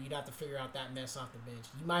 Walker. You'd have to figure out that mess off the bench.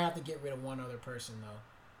 You might have to get rid of one other person,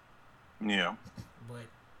 though. Yeah. But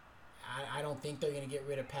I don't think they're going to get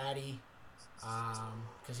rid of Patty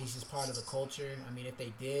because he's just part of the culture. I mean, if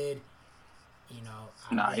they did...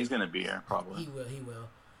 he's going to be here, probably. He will.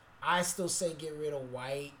 I still say get rid of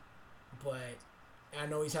White, but And I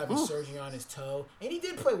know he's having surgery on his toe, and he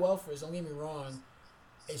did play well for us. Don't get me wrong.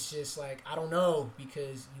 It's just like I don't know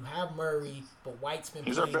because you have Murray, but White's been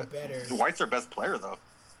playing better. White's our best player though.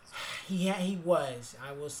 He was.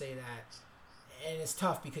 I will say that. And it's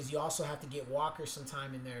tough because you also have to get Walker some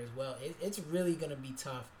time in there as well. It's really going to be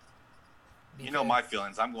tough. You know my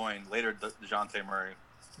feelings. I'm going later DeJounte Murray.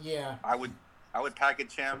 Yeah. I would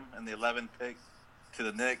package him in the 11th pick to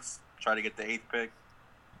the Knicks, try to get the 8th pick.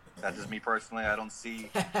 That's just me personally. I don't see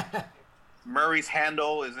Murray's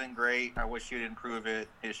handle isn't great. I wish he'd improve it.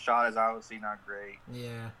 His shot is obviously not great.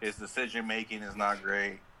 Yeah. His decision making is not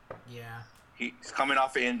great. Yeah. He's coming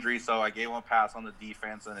off an injury, so I gave him a pass on the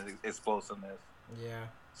defense and his explosiveness. Yeah.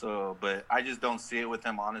 So, but I just don't see it with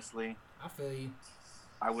him, honestly. I feel you.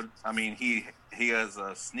 He has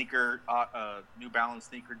a sneaker, New Balance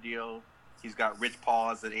sneaker deal. He's got Rich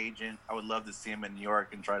Paul as an agent. I would love to see him in New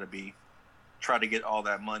York and try to get all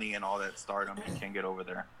that money and all that stardom he can get over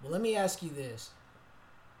there. Well, let me ask you this.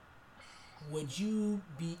 Would you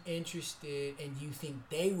be interested, and do you think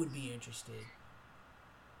they would be interested,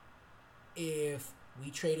 if we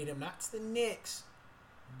traded him not to the Knicks,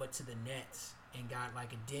 but to the Nets and got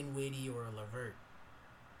like a Dinwiddie or a LeVert?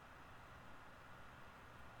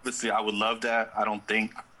 Obviously, I would love that. I don't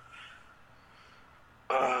think...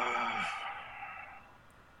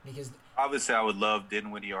 because obviously, I would love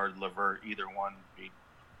Dinwiddie or LeVert. Either one would be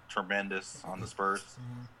tremendous on the Spurs.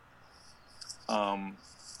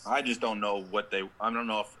 I just don't know I don't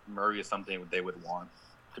know if Murray is something they would want,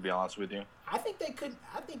 to be honest with you. I think they could.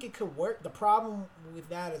 I think it could work. The problem with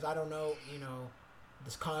that is I don't know,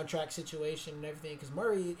 this contract situation and everything. Because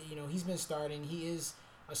Murray, he's been starting. He is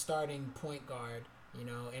a starting point guard, and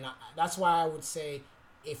that's why I would say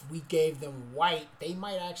if we gave them White, they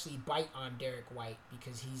might actually bite on Derek White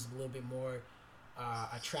because he's a little bit more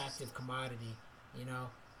attractive commodity,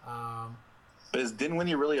 But is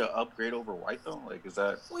Dinwiddie really an upgrade over White though? Like, is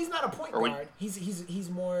that? Well, he's not a point guard. He's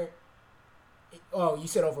more. Oh, you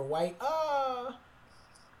said over White? I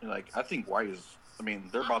think White is. I mean,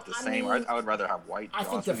 they're about the same. I would rather have White. I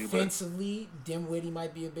think defensively, Dinwiddie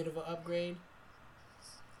might be a bit of an upgrade.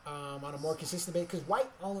 On a more consistent basis, because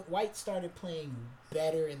White started playing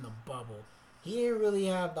better in the bubble. He didn't really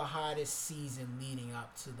have the hottest season leading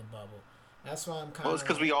up to the bubble. That's why I'm kind of. Well, it's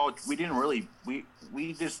because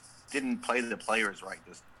we just didn't play the players right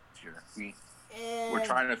this year. We're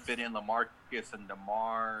trying to fit in LaMarcus and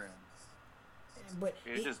DeMar, but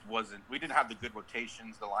it just wasn't. We didn't have the good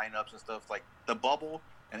rotations, the lineups and stuff. Like the bubble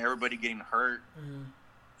and everybody getting hurt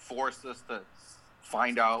forced us to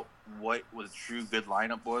find out what was true good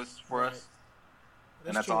lineup was for us.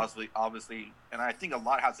 And that's obviously, and I think a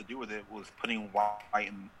lot has to do with it was putting White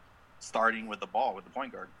and starting with the ball with the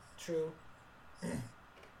point guard. True,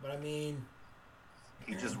 but I mean,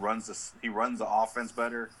 he just runs the offense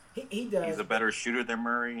better. He does. He's a better shooter than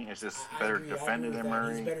Murray. It's just better defender than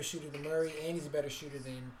Murray. He's a better shooter than Murray, and he's a better shooter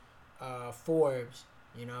than Forbes.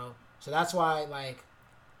 So that's why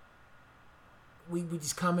we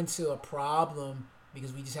just come into a problem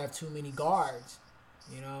because we just have too many guards.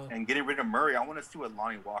 And getting rid of Murray, I want to see what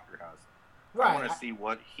Lonnie Walker has. Right. I want to see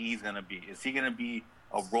what he's gonna be. Is he gonna be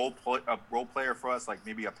a role player for us, like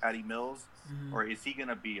maybe a Patty Mills, or is he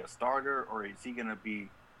gonna be a starter, or is he gonna be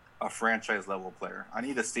a franchise level player? I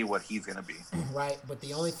need to see what he's gonna be. Right, but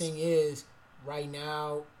the only thing is, right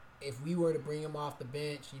now, if we were to bring him off the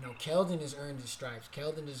bench, Keldon has earned his stripes.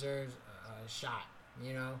 Keldon deserves a shot.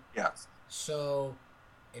 Yeah. So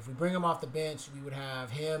if we bring him off the bench, we would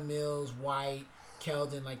have him, Mills, White,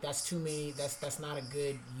 Keldon. That's too many. That's not a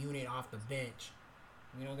good unit off the bench.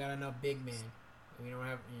 We don't got enough big men. We don't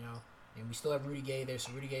have, and we still have Rudy Gay there,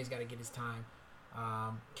 so Rudy Gay's got to get his time.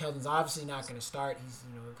 Keldon's obviously not going to start. He's,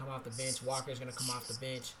 going to come off the bench. Walker's going to come off the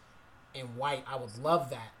bench. And White, I would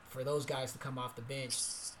love that for those guys to come off the bench.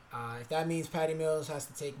 If that means Patty Mills has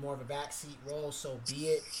to take more of a backseat role, so be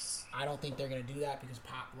it. I don't think they're going to do that because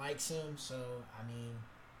Pop likes him. So, I mean,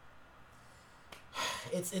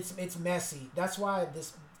 it's messy. That's why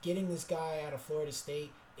getting this guy out of Florida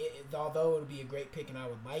State, although it would be a great pick and I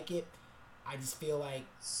would like it, I just feel like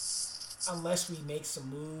unless we make some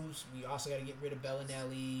moves, we also got to get rid of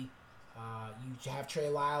Bellinelli. You have Trey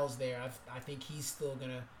Lyles there. I think he's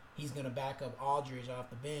gonna back up Aldridge off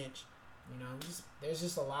the bench. There's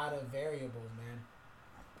just a lot of variables, man.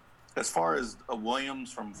 As far as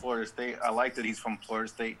Williams from Florida State, I like that he's from Florida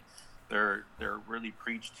State. They're really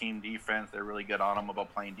preach team defense. They're really good on him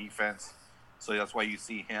about playing defense. So that's why you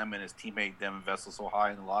see him and his teammate Devin Vessel so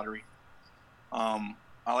high in the lottery.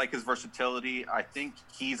 I like his versatility. I think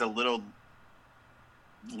he's a little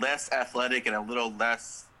less athletic and a little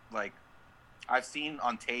less I've seen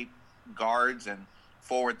on tape guards and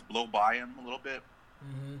forwards blow by him a little bit.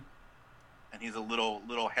 Mm-hmm. And he's a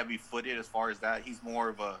little heavy-footed as far as that. He's more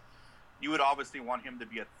of a – you would obviously want him to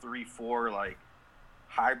be a 3-4, like,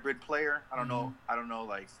 hybrid player. I don't know,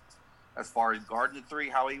 like, as far as guarding the 3,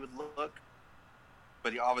 how he would look.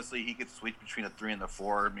 But obviously he could switch between the 3 and the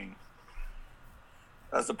 4. I mean,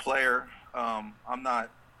 as a player, I'm not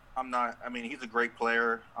 – I mean, he's a great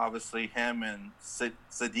player. Obviously, him and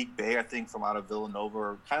Sadiq Bey, I think, from out of Villanova,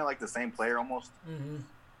 are kind of like the same player almost.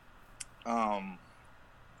 Mm-hmm.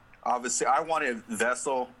 Obviously, I wanted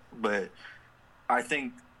Vessel, but I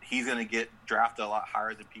think he's going to get drafted a lot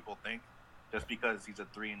higher than people think, just because he's a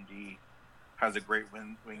 3-and-D, has a great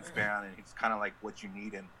wingspan, and he's kind of like what you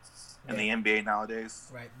need in the NBA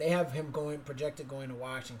nowadays. Right. They have him projected going to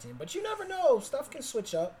Washington, but you never know. Stuff can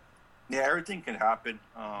switch up. Yeah, everything can happen.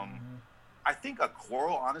 I think a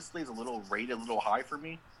Coral, honestly, is rated a little high for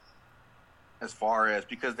me, as far as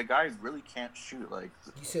because the guy really can't shoot. Like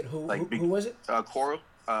you said, who was it? Coral,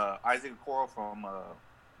 Isaac Coral from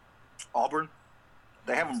Auburn.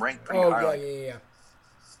 They have him ranked pretty high. Oh yeah.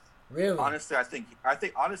 Really? Honestly,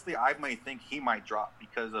 I might think he might drop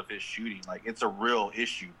because of his shooting. Like it's a real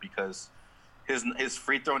issue because his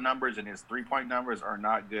free throw numbers and his 3-point numbers are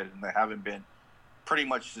not good, and they haven't been pretty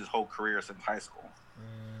much his whole career since high school.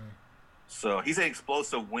 So he's an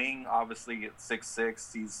explosive wing, obviously at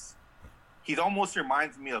 6'6". He almost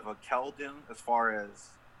reminds me of a Keldon as far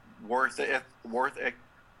as work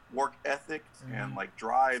ethic and like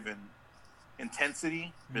drive and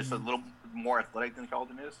intensity. Just a little more athletic than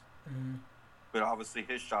Keldon is. But obviously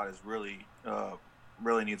his shot is really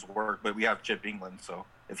needs work. But we have Chip England, so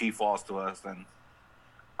if he falls to us, then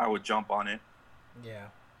I would jump on it. Yeah.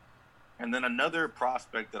 And then another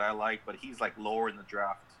prospect that I like, but he's like lower in the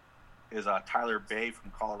draft, is Tyler Bay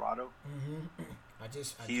from Colorado. I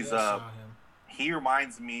just saw him. He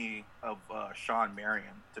reminds me of Sean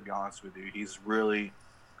Marion, to be honest with you. He's really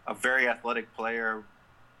a very athletic player,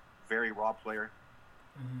 very raw player,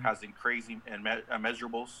 has in crazy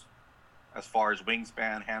measurables as far as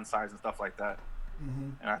wingspan, hand size, and stuff like that.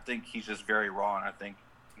 And I think he's just very raw, and I think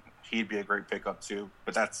he'd be a great pickup too.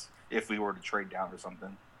 But that's if we were to trade down or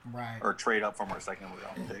something. Right. Or trade up from our second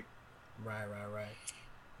round pick. Right.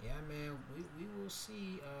 Yeah, man, we will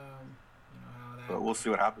see, how that... But we'll see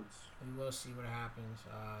what happens. We will see what happens.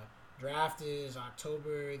 Draft is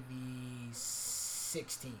October the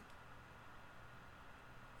 16th.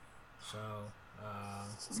 So,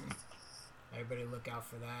 everybody look out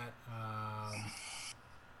for that.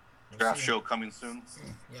 Draft show coming soon.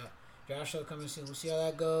 Yeah, draft show coming soon. We'll see how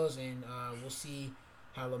that goes, and we'll see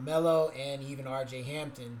how LaMelo and even R.J.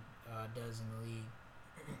 Hampton does in the league.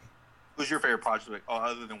 Who's your favorite prospect,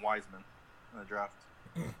 other than Wiseman, in the draft?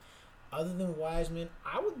 Other than Wiseman,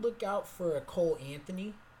 I would look out for a Cole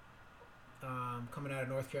Anthony coming out of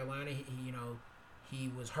North Carolina.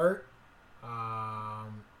 He was hurt,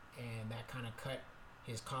 and that kind of cut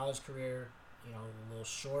his college career, a little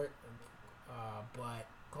short. But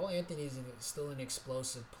Cole Anthony is still an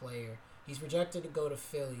explosive player. He's projected to go to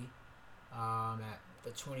Philly at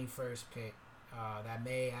the 21st pick. That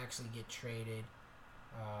may actually get traded.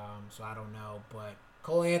 So I don't know, but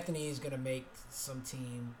Cole Anthony is going to make some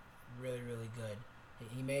team really, really good.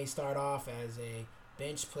 He may start off as a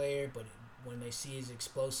bench player, but when they see his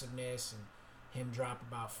explosiveness and him drop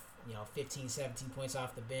about 15, 17 points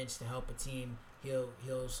off the bench to help a team,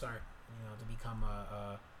 he'll start to become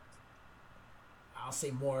I'll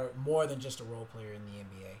say more than just a role player in the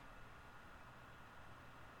NBA.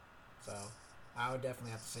 So I would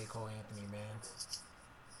definitely have to say Cole Anthony, man.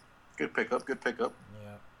 Good pickup.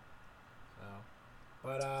 Yeah. So,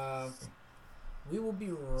 but we will be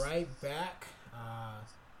right back.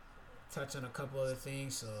 Touch on a couple other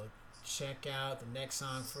things. So check out the next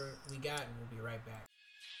song we got, and we'll be right back.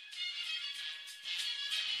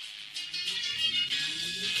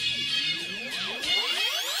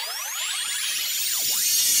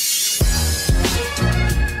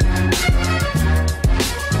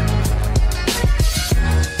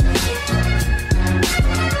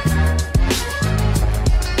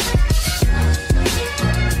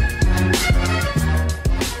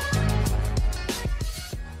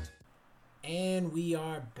 And we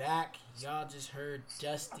are back. Y'all just heard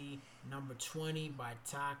Dusty number 20 by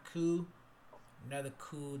Taku. Another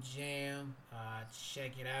cool jam.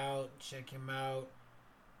 Check it out. Check him out.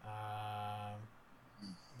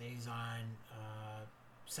 He's on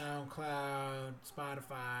SoundCloud,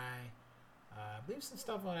 Spotify. I believe some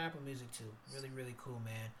stuff on Apple Music too. Really, really cool,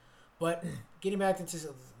 man. But getting back into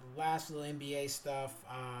the last little NBA stuff,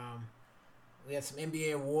 we had some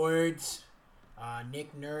NBA awards.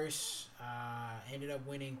 Nick Nurse ended up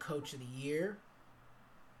winning Coach of the Year.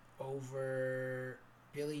 over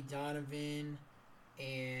Billy Donovan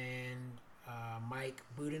and Mike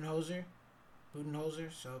Budenholzer.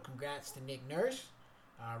 So congrats to Nick Nurse.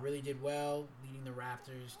 Really did well, leading the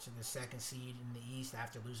Raptors to the 2nd seed in the East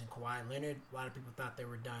after losing Kawhi Leonard. A lot of people thought they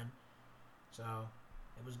were done. So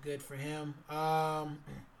it was good for him.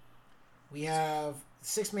 We have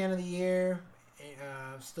 6th Man of the Year.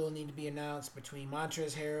 Still need to be announced between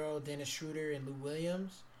Montrezl Harrell, Dennis Schroeder, and Lou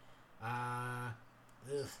Williams. I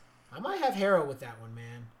might have Harrell with that one,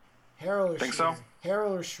 man. Harrell or Think Schroeder? so?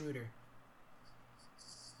 Harrell or Schroeder?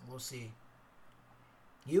 We'll see.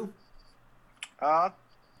 You?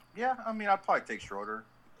 Yeah. I mean, I'd probably take Schroeder.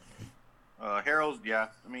 Harrell's, yeah.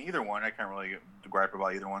 I mean, either one. I can't really gripe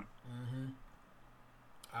about either one.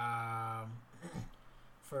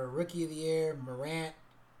 For Rookie of the Year, Morant,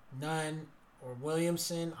 Nunn, or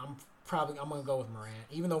Williamson, I'm gonna go with Morant.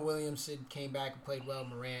 Even though Williamson came back and played well,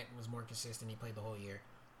 Morant was more consistent. He played the whole year.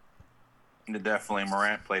 Definitely,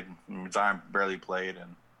 Morant played. Zion barely played,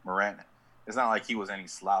 and Morant. It's not like he was any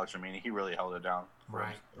slouch. I mean, he really held it down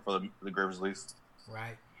for the Grizzlies.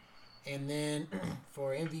 Right. And then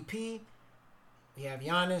for MVP, we have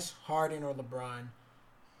Giannis, Harden, or LeBron.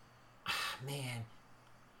 Man,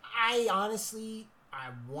 I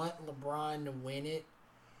want LeBron to win it,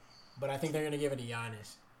 but I think they're going to give it to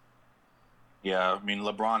Giannis. Yeah, I mean,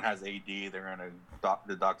 LeBron has AD. They're going to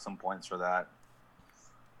deduct some points for that.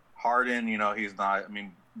 Harden, he's not. I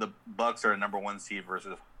mean, the Bucks are a number 1 seed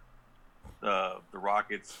versus the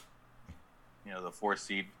Rockets, the 4th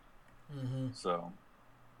seed. Mm-hmm. So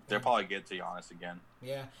they'll probably get to Giannis again.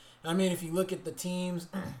 Yeah. I mean, if you look at the teams,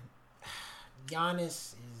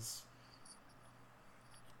 Giannis is...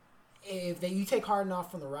 If you take Harden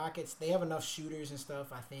off from the Rockets, they have enough shooters and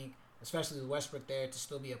stuff, I think, especially with Westbrook there, to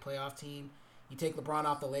still be a playoff team. You take LeBron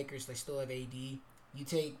off the Lakers, they still have AD. You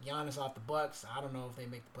take Giannis off the Bucks, I don't know if they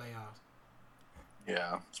make the playoffs.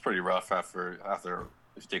 Yeah, it's pretty rough after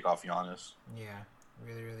if you take off Giannis. Yeah, it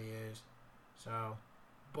really, really is. So,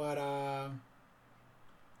 but I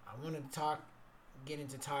wanted to get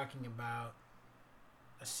into talking about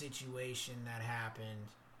a situation that happened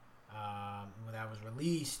that was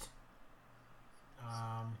released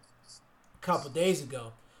a couple days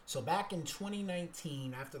ago. So back in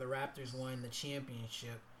 2019, after the Raptors won the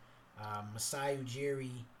championship, Masai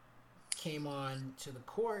Ujiri came on to the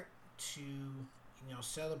court to,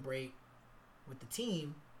 celebrate with the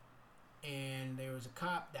team, and there was a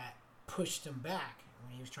cop that pushed him back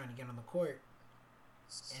when he was trying to get on the court.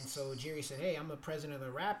 And so Ujiri said, "Hey, I'm the president of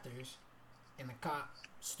the Raptors," and the cop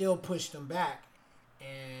still pushed him back.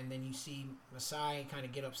 And then you see Masai kind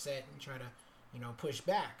of get upset and try to, push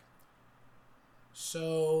back.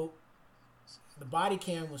 So the body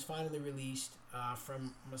cam was finally released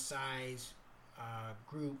from Masai's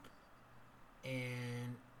group,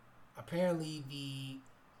 and apparently the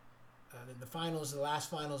last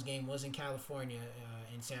finals game was in California,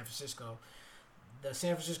 in San Francisco. The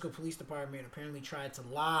San Francisco Police Department apparently tried to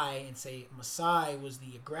lie and say Masai was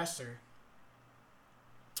the aggressor,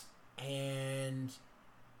 and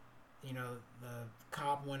the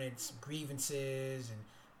cop wanted some grievances and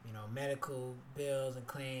medical bills and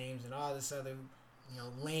claims and all this other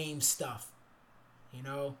lame stuff,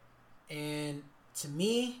 and to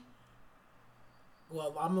me,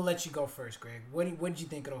 well, I'm gonna let you go first, Greg. What did you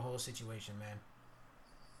think of the whole situation, man?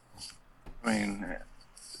 I mean,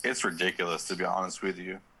 it's ridiculous, to be honest with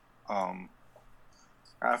you.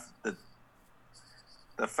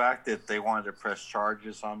 The fact that they wanted to press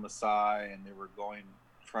charges on Masai, and they were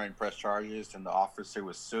trying to press charges, and the officer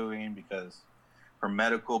was suing because for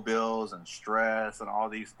medical bills and stress and all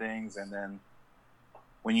these things, and then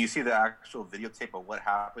when you see the actual videotape of what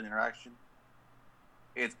happened in interaction,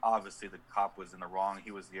 it's obviously the cop was in the wrong.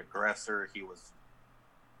 He was the aggressor. He was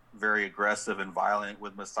very aggressive and violent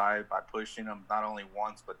with Masai by pushing him not only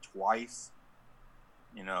once but twice.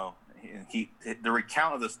 The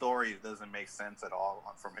recount of the story doesn't make sense at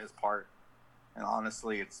all from his part, and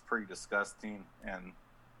honestly, it's pretty disgusting, and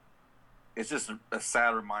it's just a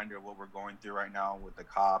sad reminder of what we're going through right now with the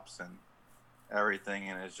cops and everything.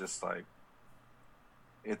 And it's just like,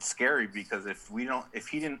 it's scary because if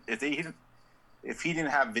he didn't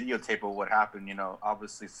have videotape of what happened,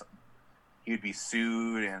 obviously he'd be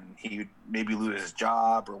sued and he would maybe lose his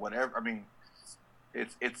job or whatever. I mean,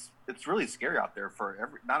 it's really scary out there for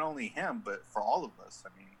not only him but for all of us.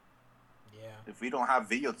 I mean, yeah. If we don't have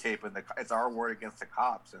videotape and it's our word against the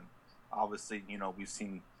cops, and obviously we've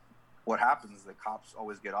seen what happens. The cops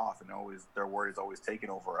always get off, and their word is always taken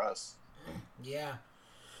over us. Yeah.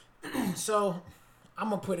 So I'm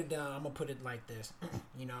gonna put it down. I'm gonna put it like this.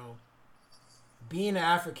 being an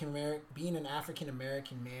African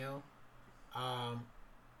American male,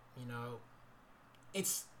 you know,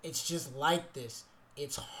 it's just like this.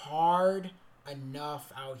 It's hard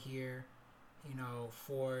enough out here, you know,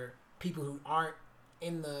 for people who aren't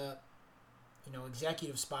in the, you know,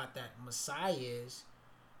 executive spot that Masai is,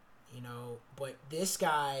 you know, but this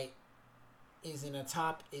guy is in a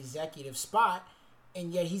top executive spot,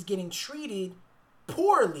 and yet he's getting treated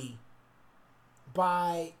poorly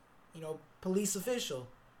by, you know, police official.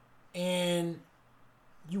 And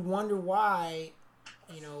you wonder why,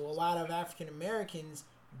 you know, a lot of African Americans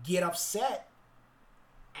get upset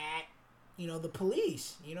at, you know, the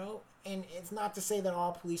police, you know. And it's not to say that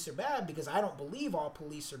all police are bad, because I don't believe all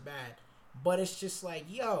police are bad. But it's just like,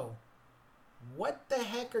 yo, what the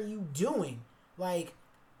heck are you doing? Like,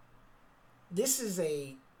 this is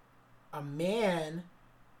a man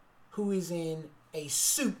who is in a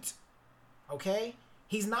suit, okay?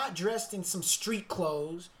 He's not dressed in some street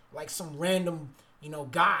clothes like some random, you know,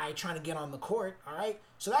 guy trying to get on the court, all right?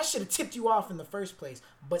 So that should have tipped you off in the first place.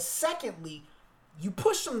 But secondly, you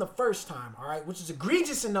pushed him the first time, all right, which is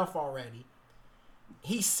egregious enough already.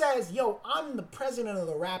 He says, yo, I'm the president of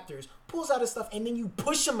the Raptors, pulls out his stuff, and then you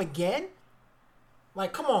push him again?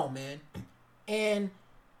 Like, come on, man. And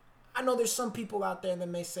I know there's some people out there that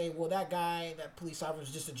may say, well, that guy, that police officer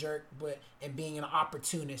is just a jerk, and being an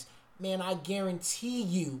opportunist. Man, I guarantee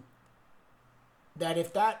you that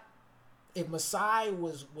if Masai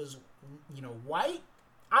was you know, white,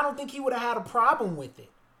 I don't think he would have had a problem with it.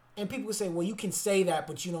 And people would say, well, you can say that,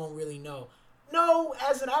 but you don't really know. No,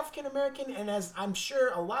 as an African American, and as I'm sure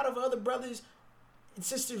a lot of other brothers and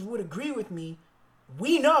sisters would agree with me,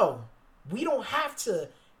 we know. We don't have to,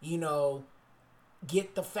 you know,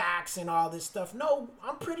 get the facts and all this stuff. No,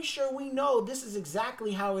 I'm pretty sure we know this is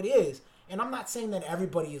exactly how it is. And I'm not saying that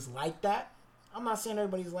everybody is like that. I'm not saying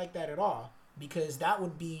everybody's like that at all, because that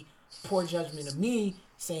would be poor judgment of me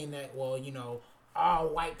saying that, well, you know, all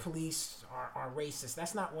white police are racist.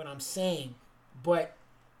 That's not what I'm saying. But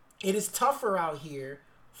it is tougher out here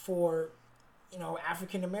for, you know,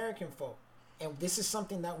 African American folk. And this is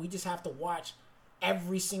something that we just have to watch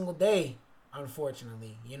every single day,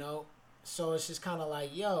 unfortunately, you know? So it's just kind of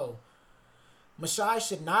like, yo, Masai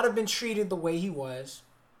should not have been treated the way he was.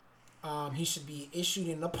 He should be issued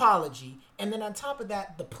an apology. And then on top of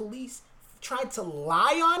that, the police tried to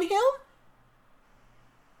lie on him.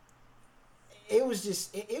 It was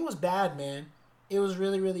just, it was bad, man. It was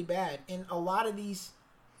really, really bad. And a lot of these,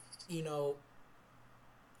 you know,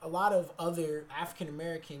 a lot of other African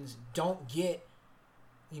Americans don't get,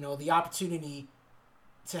 you know, the opportunity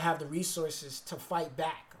to have the resources to fight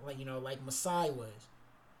back, like, you know, like Masai was,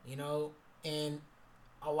 you know, and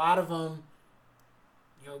a lot of them,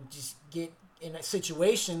 you know, just get in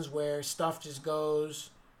situations where stuff just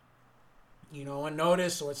goes, you know,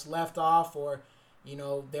 unnoticed, or it's left off, or, you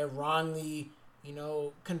know, they're wrongly, you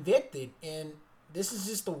know, convicted. And this is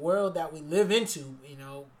just the world that we live into. You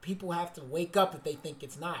know, people have to wake up if they think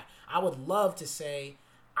it's not. I would love to say,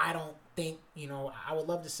 I don't think, you know, I would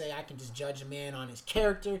love to say I can just judge a man on his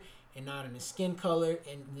character and not on his skin color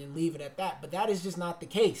and then leave it at that. But that is just not the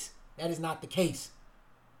case. That is not the case.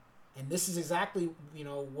 And this is exactly, you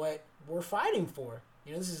know, what we're fighting for.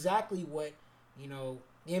 You know, this is exactly what, you know,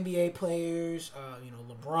 the NBA players, you know,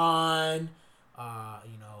 LeBron,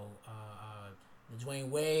 you know, the Dwayne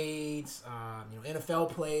Wades, you know,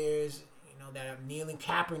 NFL players, you know, that are kneeling,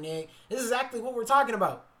 Kaepernick. This is exactly what we're talking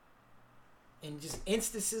about. And just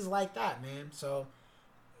instances like that, man. So,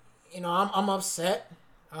 you know, I'm upset.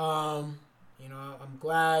 You know, I'm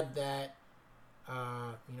glad that,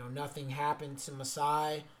 you know, nothing happened to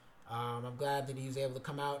Masai. I'm glad that he was able to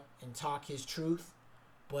come out and talk his truth.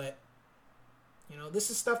 But, you know,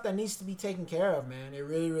 this is stuff that needs to be taken care of, man. It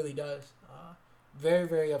really, really does. Very,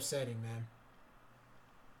 very upsetting, man.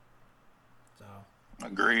 So.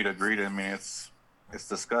 Agreed. I mean, it's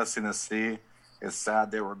disgusting to see. It's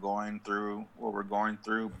sad that we're going through what we're going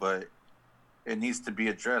through, but it needs to be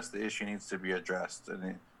addressed. The issue needs to be addressed,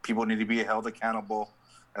 and people need to be held accountable,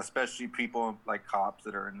 especially people like cops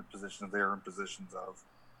that are in the positions they're in positions of.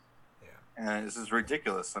 Yeah. And this is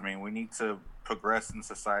ridiculous. I mean, we need to progress in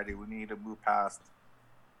society. We need to move past,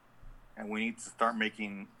 and we need to start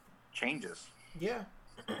making changes. Yeah.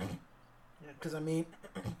 Because, I mean,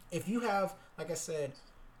 if you have, like I said,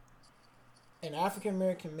 an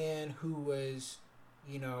African-American man who was,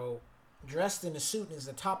 you know, dressed in a suit and is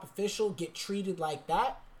a top official get treated like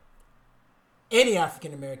that, any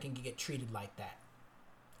African-American can get treated like that.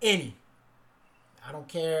 Any. I don't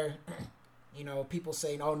care. You know, people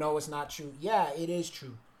say, oh, no, it's not true. Yeah, it is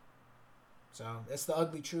true. So, that's the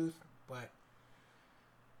ugly truth. But,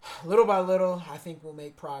 little by little, I think we'll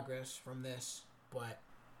make progress from this. But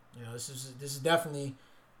this is definitely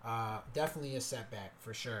a setback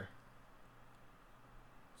for sure.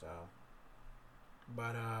 So,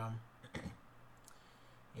 but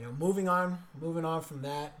moving on from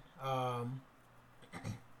that. I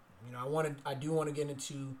do want to get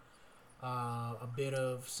into a bit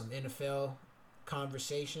of some NFL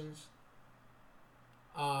conversations.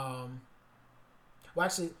 Well,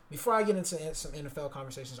 actually, before I get into some NFL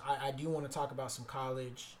conversations, I do want to talk about some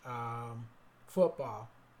college football.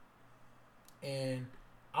 And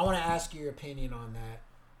I want to ask your opinion on that,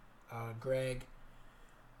 Greg.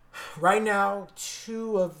 Right now,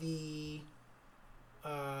 2 of the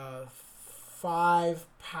 5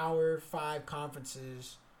 Power 5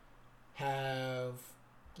 conferences have,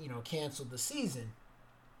 canceled the season.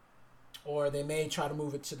 Or they may try to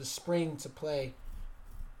move it to the spring to play.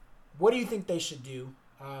 What do you think they should do?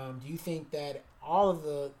 Do you think that all of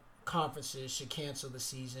the conferences should cancel the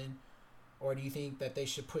season? Or do you think that they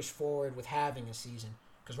should push forward with having a season?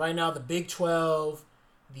 Because right now the Big 12,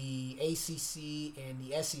 the ACC, and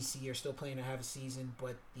the SEC are still planning to have a season,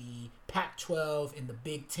 but the Pac-12 and the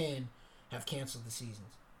Big 10 have canceled the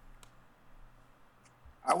seasons.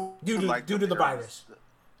 Due to the virus.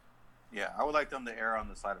 I would like them to err on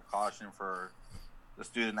the side of caution for the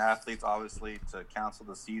student athletes, obviously, to cancel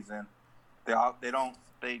the season. The college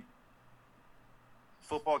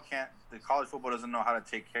football doesn't know how to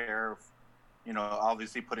take care of,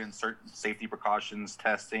 obviously put in certain safety precautions,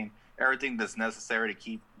 testing, everything that's necessary to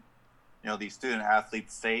keep, these student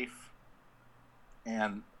athletes safe.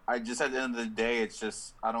 And I just, at the end of the day, it's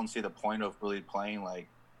just, I don't see the point of really playing. Like,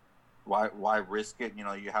 why risk it?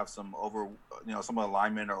 You have some some of the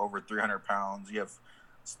linemen are over 300 pounds. You have,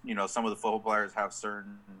 some of the football players have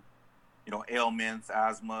certain, ailments,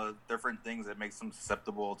 asthma, different things that makes them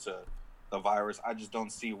susceptible to the virus. I just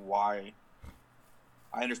don't see why.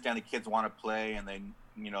 I understand the kids want to play and they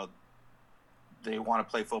want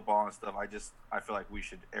to play football and stuff. I feel like we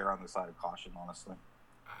should err on the side of caution, honestly.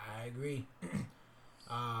 I agree.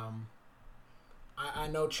 I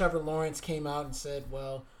know Trevor Lawrence came out and said,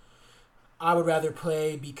 well, I would rather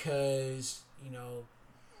play because,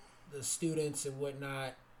 the students and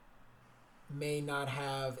whatnot may not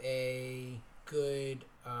have a good,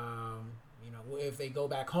 if they go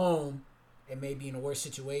back home, it may be in a worse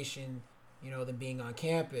situation, than being on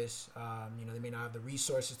campus. They may not have the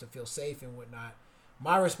resources to feel safe and whatnot.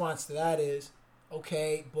 My response to that is,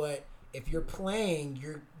 okay, but if you're playing,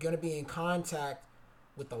 you're going to be in contact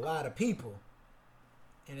with a lot of people.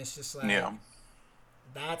 And it's just like,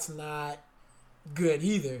 that's not good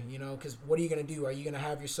either, because what are you going to do? Are you going to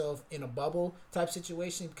have yourself in a bubble type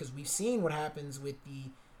situation? Because we've seen what happens with the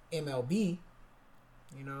MLB.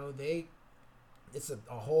 It's a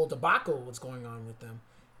whole debacle what's going on with them.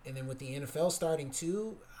 And then with the NFL starting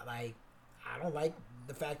too, I don't like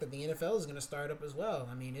the fact that the NFL is going to start up as well.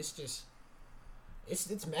 I mean, it's just,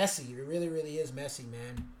 it's messy. It really, really is messy,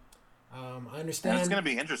 man. I understand. And it's going to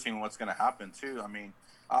be interesting what's going to happen too. I mean,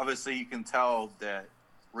 obviously you can tell that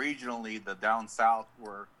regionally, the down south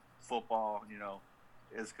where football,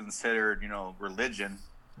 is considered, religion.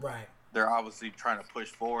 Right. They're obviously trying to push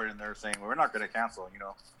forward, and they're saying, well, we're not going to cancel.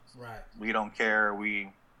 Right. We don't care.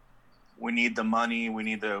 We need the money. We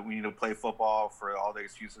need to play football. For all the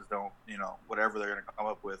excuses, don't whatever they're going to come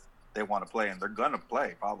up with, they want to play, and they're going to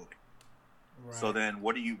play probably. Right. So then,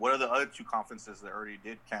 what are the other 2 conferences that already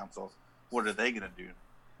did cancel? What are they going to do?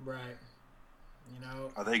 Right.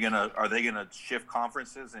 Are they gonna shift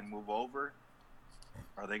conferences and move over?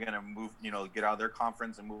 Are they gonna move, get out of their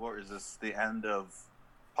conference and move over? Is this the end of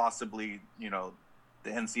possibly, the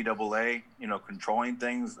NCAA, controlling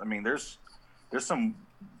things? I mean, there's some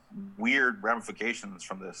weird ramifications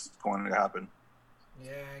from this going to happen.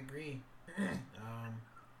 Yeah, I agree.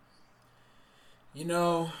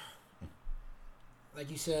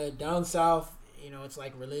 Like you said, down south, it's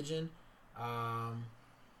like religion.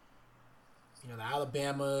 The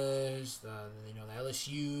Alabamas, the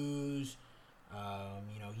LSUs,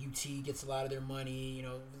 UT gets a lot of their money.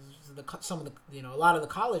 A lot of the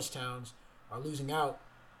college towns are losing out,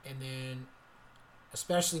 and then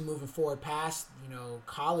especially moving forward past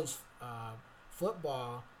college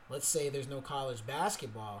football. Let's say there's no college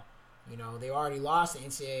basketball. They already lost the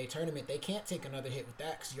NCAA tournament. They can't take another hit with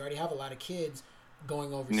that because you already have a lot of kids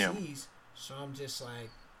going overseas. Yeah. So I'm just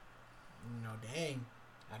like, dang.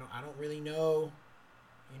 I don't really know,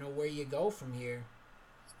 where you go from here,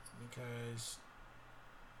 because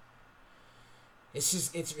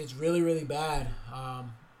it's really, really bad.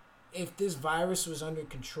 If this virus was under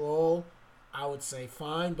control, I would say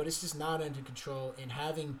fine, but it's just not under control. And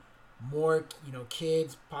having more,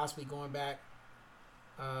 kids possibly going back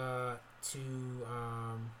to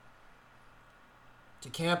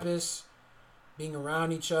campus, being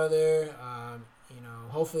around each other.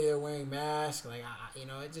 Hopefully they're wearing masks. Like,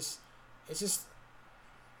 it's just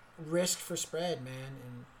risk for spread, man,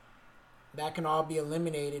 and that can all be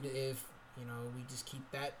eliminated if we just keep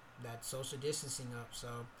that social distancing up.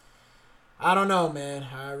 So I don't know, man.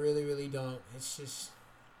 I really, really don't. It's just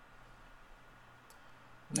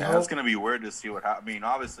it's gonna be weird to see what happens. I mean,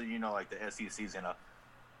 obviously, like the SEC's gonna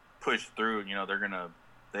push through.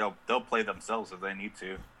 They'll play themselves if they need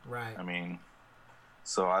to. Right. I mean,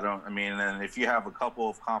 and if you have a couple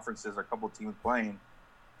of conferences or a couple of teams playing,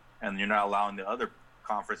 and you're not allowing the other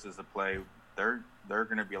conferences to play, they're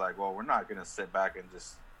gonna be like, well, we're not gonna sit back and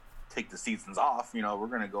just take the seasons off. We're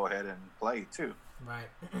gonna go ahead and play too. Right.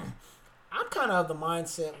 I'm kind of the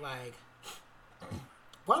mindset like,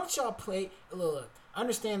 why don't y'all play? Look, I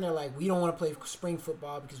understand they're like, we don't want to play spring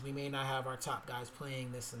football because we may not have our top guys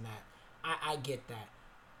playing this and that. I get that.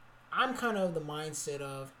 I'm kind of the mindset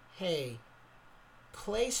of, hey,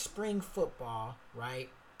 play spring football, right?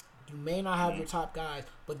 You may not have your top guys,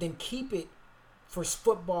 but then keep it for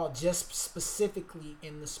football just specifically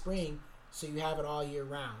in the spring so you have it all year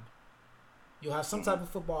round. You'll have some type of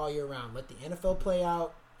football all year round. Let the NFL play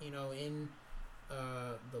out, in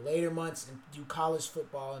the later months and do college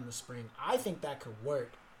football in the spring. I think that could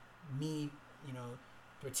work. Me,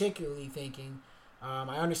 particularly thinking,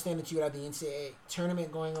 I understand that you would have the NCAA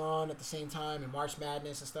tournament going on at the same time and March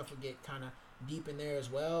Madness and stuff would get kind of deep in there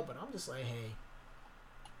as well. But I'm just like, hey,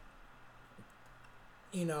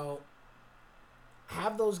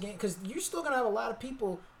 have those games because you're still going to have a lot of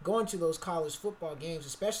people going to those college football games,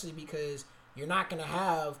 especially because you're not going to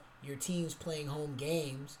have your teams playing home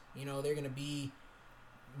games. They're going to be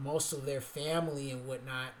most of their family and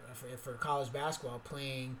whatnot for college basketball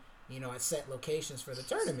playing, at set locations for the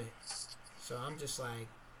tournament. So I'm just like,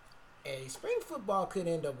 hey, spring football could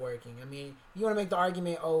end up working. I mean, you want to make the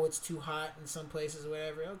argument, oh, it's too hot in some places or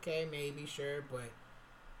whatever. Okay, maybe, sure, but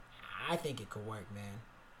I think it could work, man.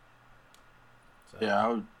 So,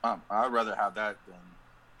 yeah, I'd rather have that than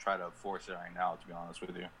try to force it right now, to be honest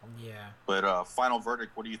with you. Yeah. But final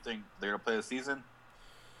verdict, what do you think? They're going to play the season?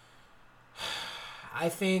 I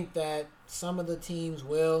think that some of the teams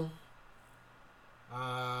will.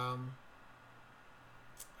 I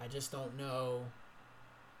just don't know,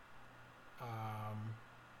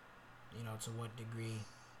 to what degree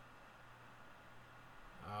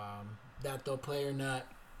that they'll play or not.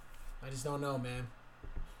 I just don't know, man.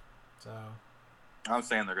 So I'm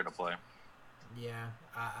saying they're going to play. Yeah.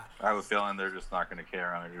 I have a feeling they're just not going to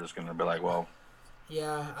care, and they're just going to be like, well,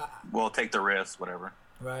 yeah, we'll take the risk, whatever.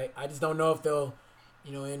 Right. I just don't know if they'll,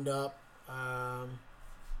 end up,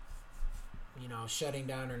 shutting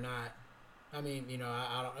down or not. I mean,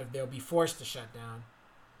 I don't if they'll be forced to shut down.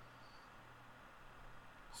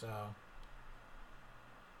 So,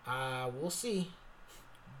 we'll see.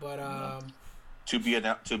 But to be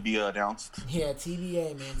announced. Yeah,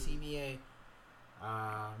 TBA, man, TBA.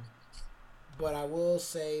 But I will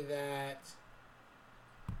say that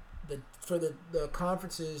for the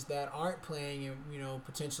conferences that aren't playing and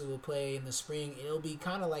potentially will play in the spring, it'll be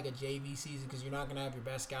kind of like a JV season because you're not gonna have your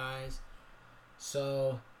best guys.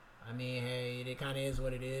 So, I mean, hey, it kind of is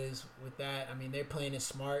what it is with that. I mean, they're playing it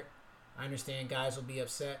smart. I understand guys will be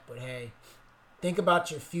upset, but hey, think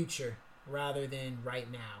about your future rather than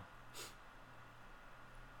right now.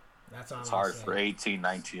 That's all. It's hard for 18,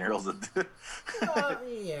 19-year-olds to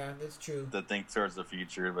yeah, that's true. To think towards the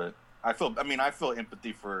future, but I feel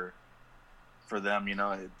empathy for them.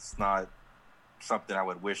 It's not something I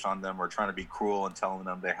would wish on them or trying to be cruel and telling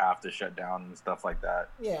them they have to shut down and stuff like that.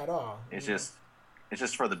 Yeah, at all. It's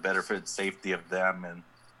just for the benefit, safety of them and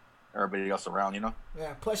everybody else around.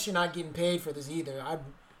 Yeah. Plus, you're not getting paid for this either. I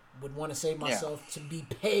would want to save myself to be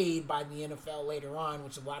paid by the NFL later on,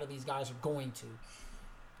 which a lot of these guys are going to.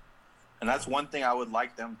 And that's one thing I would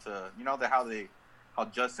like them to, how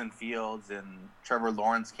Justin Fields and Trevor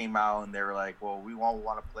Lawrence came out and they were like, well, we all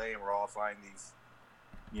want to play and we're all signing these,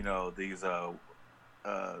 or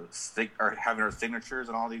having our signatures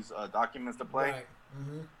and all these documents to play. Right.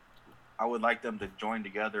 Mm-hmm. I would like them to join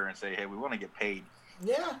together and say, hey, we want to get paid.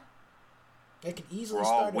 Yeah. They could easily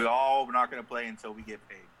we're all not going to play until we get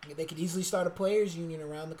paid. They could easily start a players union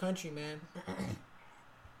around the country, man.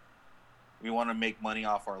 We want to make money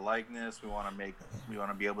off our likeness. We want to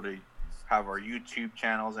be able to have our YouTube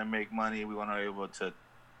channels and make money. We want to be able to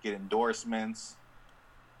get endorsements.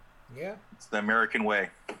 Yeah. It's the American way.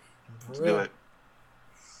 Let's do it.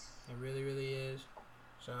 It really, really is.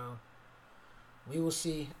 So, we will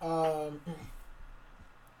see.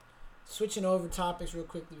 switching over topics real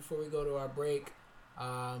quickly before we go to our break.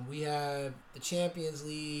 We have the Champions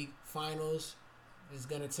League finals is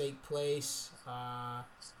going to take place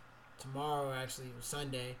tomorrow, actually,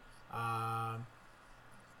 Sunday.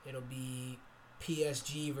 It'll be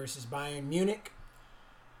PSG versus Bayern Munich.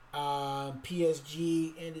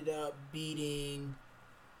 PSG ended up beating...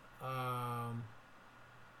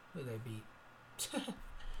 who did they beat?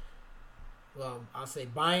 Well, I'll say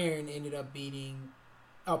Bayern ended up beating...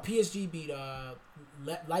 Oh, PSG beat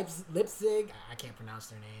Leipzig. I can't pronounce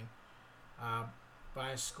their name.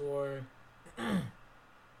 By a score...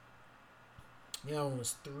 The other one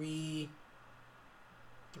was 3-0.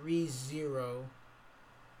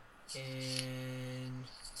 And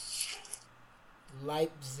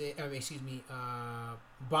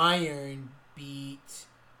Bayern beat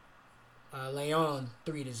Lyon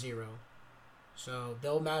 3-0. So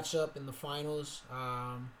they'll match up in the finals.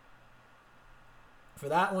 For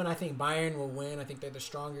that one, I think Bayern will win. I think they're the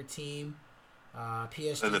stronger team.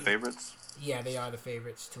 PSG. They're the favorites? Yeah, they are the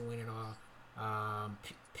favorites to win it all.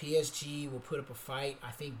 PSG will put up a fight.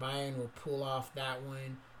 I think Bayern will pull off that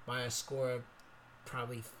one by a score of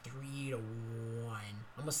probably 3-1. I'm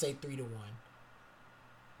gonna say 3-1.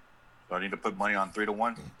 So I need to put money on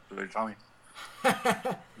 3-1. So they tell me.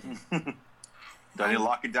 Do I need to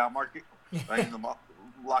lock it down, market? Do I need to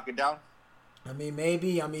lock it down? I mean,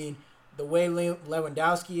 maybe. I mean, the way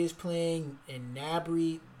Lewandowski is playing and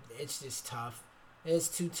Gnabry, it's just tough. It's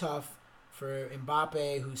too tough for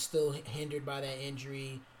Mbappe, who's still hindered by that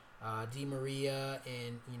injury. Di Maria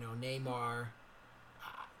and Neymar,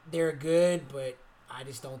 they're good, but I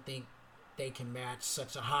just don't think they can match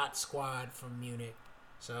such a hot squad from Munich.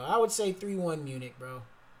 So I would say 3-1 Munich, bro.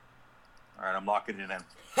 All right, I'm locking it in.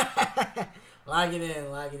 Lock it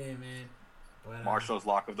in, man. But, Marshall's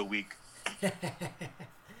lock of the week.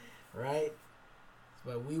 Right?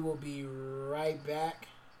 But we will be right back.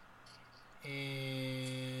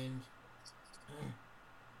 And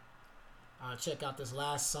check out this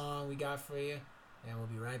last song we got for you. And we'll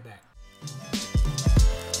be right back.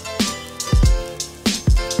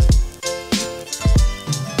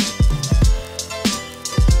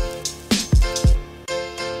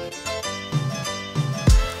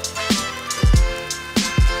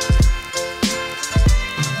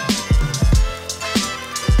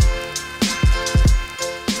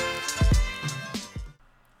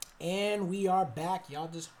 And we are back. Y'all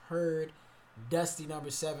just heard Dusty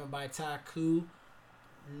number 7 by Taku.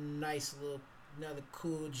 Nice little, another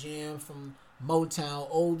cool jam from Motown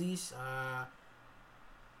Oldies. I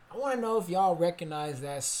want to know if y'all recognize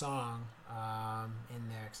that song in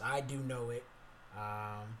there, because I do know it.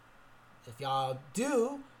 If y'all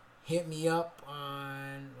do, hit me up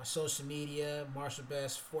on my social media,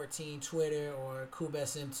 MarshallBest14 Twitter or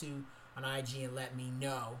CoolBestM2 on IG, and let me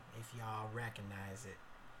know if y'all recognize it.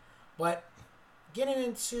 But getting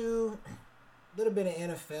into a little bit of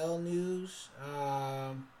NFL news,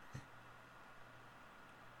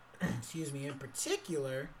 excuse me, in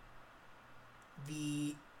particular,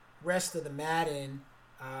 the rest of the Madden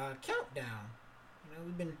countdown.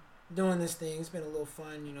 We've been doing this thing. It's been a little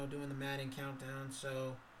fun, doing the Madden countdown.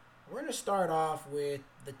 So we're going to start off with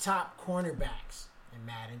the top cornerbacks in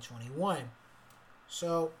Madden 21.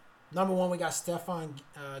 So number 1, we got Stephon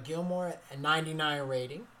Gilmore at a 99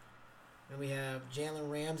 rating. Then we have Jalen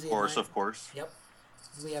Ramsey. Of course. Yep.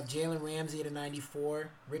 We have Jalen Ramsey at a 94.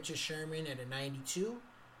 Richard Sherman at a 92.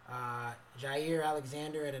 Jair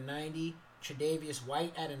Alexander at a 90. Tre'Davious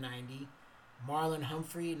White at a 90. Marlon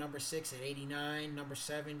Humphrey, number 6 at 89. Number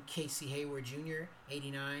 7, Casey Hayward Jr.,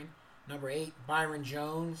 89. Number 8, Byron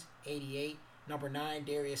Jones, 88. Number 9,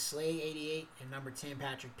 Darius Slay, 88. And number 10,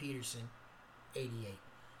 Patrick Peterson, 88.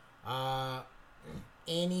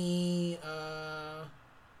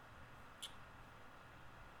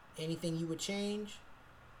 Anything you would change,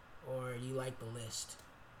 or you like the list?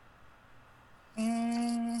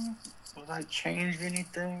 Would I change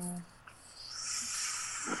anything?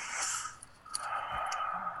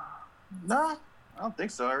 No, I don't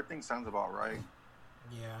think so. Everything sounds about right.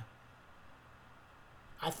 Yeah.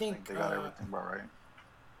 I think they got everything about right.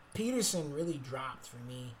 Peterson really dropped for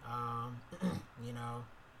me.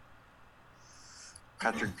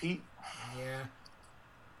 Patrick Pete? Yeah.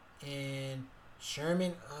 And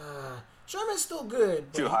Sherman's still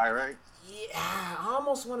good. Too high, right? Yeah, I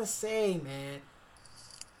almost want to say, man.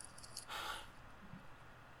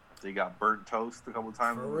 So you got burnt toast a couple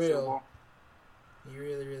times For in the real. Super Bowl? He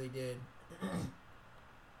really, really did.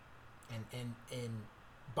 and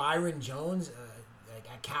Byron Jones, like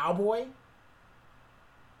a Cowboy.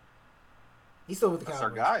 He's still with the That's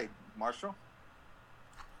Cowboys. our guy, Marshall.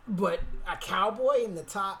 But a Cowboy in the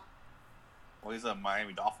top Well, he's a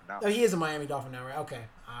Miami Dolphin now. Oh, he is a Miami Dolphin now, right? Okay,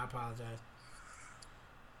 I apologize.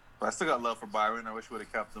 But I still got love for Byron. I wish we would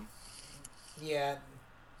have kept him. Yeah.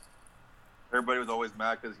 Everybody was always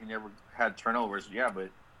mad because he never had turnovers. Yeah,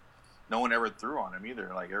 but no one ever threw on him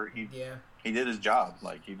either. Like he did his job.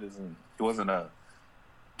 Like he wasn't a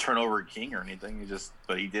turnover king or anything. He was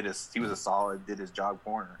a solid, did his job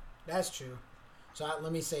corner. That's true. So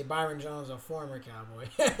let me say, Byron Jones, a former Cowboy.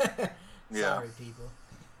 Sorry, people.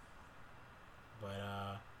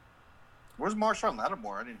 But where's Marshawn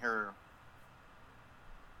Lattimore? I didn't hear.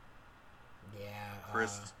 Yeah.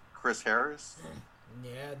 Chris Harris.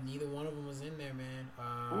 Yeah, neither one of them was in there, man.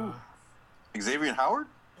 Xavier Howard.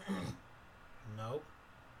 Nope.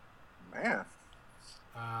 Man.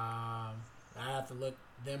 I have to look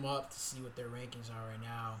them up to see what their rankings are right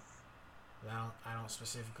now. I don't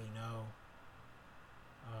specifically know.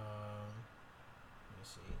 Let me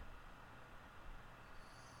see.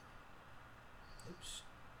 Oops.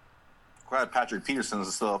 Glad Patrick Peterson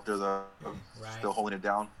is still up there, though. Right. Still holding it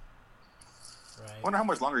down. Right. I wonder how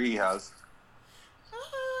much longer he has. I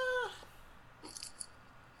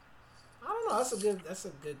don't know. That's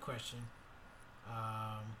a good question.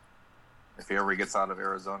 If he ever gets out of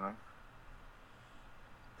Arizona.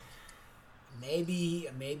 Maybe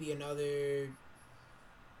another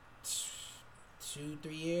 2-3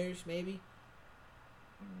 years, maybe.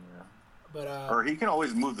 Yeah. But or he can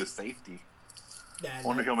always move the safety. I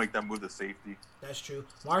wonder if he'll make that move to safety. That's true.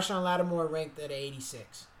 Marshawn Lattimore ranked at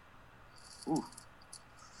 86. Ooh.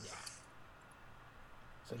 Yeah.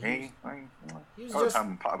 So he was just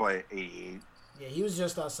probably 88. Yeah, he was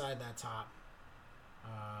just outside that top.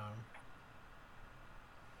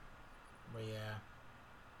 But yeah.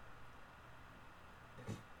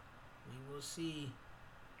 We will see.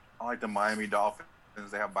 I like the Miami Dolphins.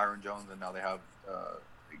 They have Byron Jones, and now they have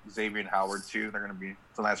Xavier Howard too. They're going to be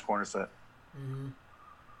the last corner set. Mm-hmm.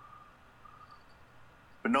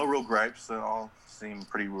 But no real gripes. They all seem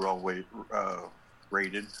pretty well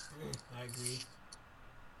rated. I agree.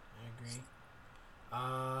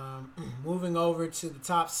 Moving over to the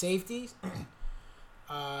top safeties.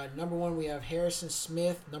 Number 1, we have Harrison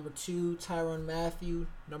Smith. Number 2, Tyrann Mathieu.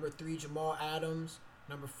 Number 3, Jamal Adams.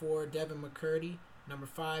 Number 4, Devin McCurdy. Number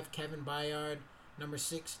 5, Kevin Byard. Number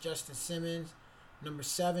 6, Justin Simmons. Number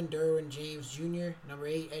 7, Derwin James Jr. Number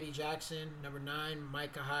 8, Eddie Jackson. Number 9,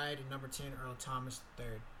 Micah Hyde. And number 10, Earl Thomas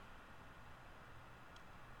III.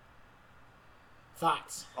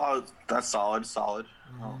 Thoughts? Oh, that's solid.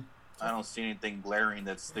 Mm-hmm. I don't see anything glaring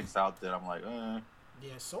that sticks out that I'm like,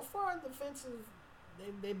 Yeah, so far defensive,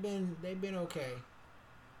 they've been okay.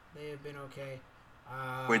 They have been okay.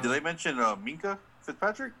 Wait, did they mention Minka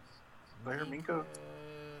Fitzpatrick? Did I hear Minka?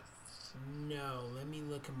 No, let me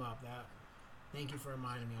look him up. Thank you for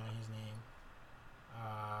reminding me on his name.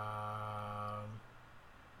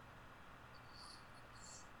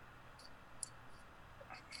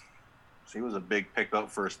 So he was a big pickup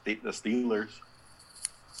for the Steelers.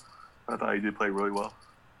 I thought he did play really well.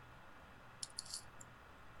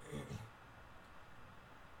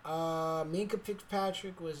 Minka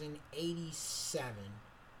Fitzpatrick was in 87.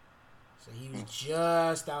 So he was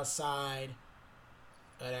just outside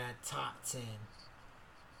of that top 10.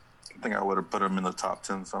 I think I would have put him in the top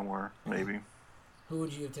 10 somewhere, maybe. Who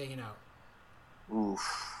would you have taken out? Oof,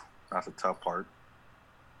 that's a tough part.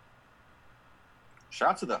 Shout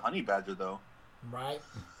out to the Honey Badger, though. Right?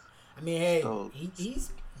 I mean, hey, he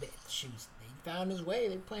found his way.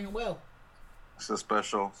 They're playing well. He's a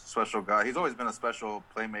special guy. He's always been a special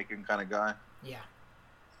playmaking kind of guy. Yeah.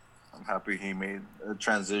 I'm happy he made a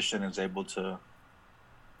transition and is able to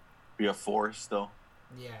be a force still.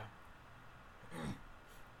 Yeah.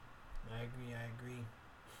 I agree.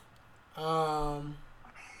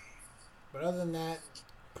 But other than that,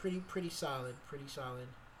 pretty solid.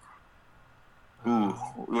 Ooh,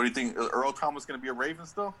 what do you think? Earl Thomas going to be a Raven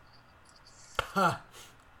still?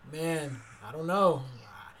 Man, I don't know.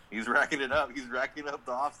 He's racking it up. He's racking up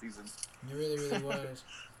the offseason. He really was.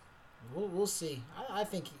 We'll see. I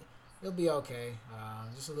think he'll be okay.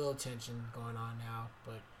 Just a little tension going on now,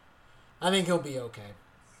 but I think he'll be okay.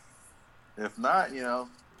 If not,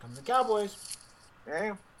 Come the Cowboys.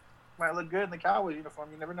 Hey, might look good in the Cowboys uniform.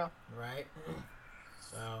 You never know. Right.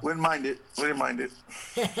 So. Wouldn't mind it.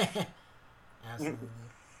 Absolutely.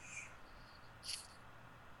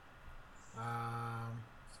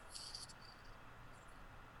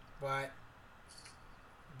 But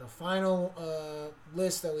the final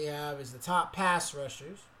list that we have is the top pass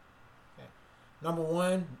rushers. Okay. Number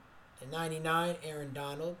 1 at 99, Aaron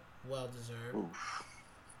Donald. Well deserved. Oof.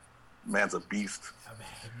 Man's a beast.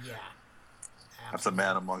 Yeah. That's a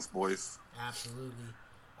man amongst boys. Absolutely.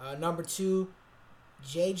 Number 2,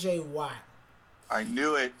 J.J. Watt. I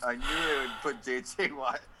knew it. I knew they would put J.J.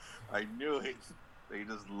 Watt. I knew it. They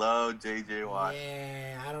just love J.J. Watt.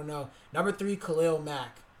 Yeah, I don't know. Number 3, Khalil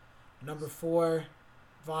Mack. Number 4,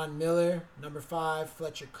 Von Miller. Number 5,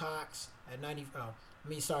 Fletcher Cox at 90. Oh, let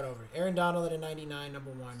me start over. Aaron Donald at 99,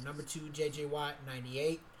 number 1. Number 2, J.J. Watt,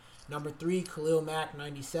 98. Number 3, Khalil Mack,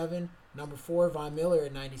 97. Number 4, Von Miller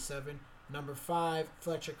at 97. Number 5,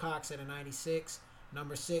 Fletcher Cox at a 96.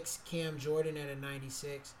 Number 6, Cam Jordan at a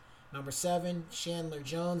 96. Number 7, Chandler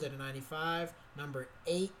Jones at a 95. Number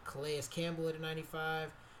 8, Calais Campbell at a 95.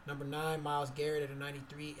 Number 9, Myles Garrett at a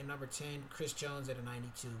 93. And number 10, Chris Jones at a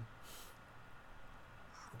 92.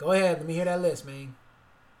 Go ahead. Let me hear that list, man.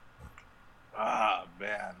 Ah,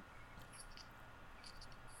 man.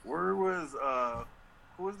 Where was,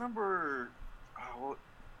 who was number,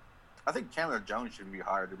 I think Chandler Jones should be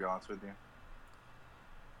higher, to be honest with you.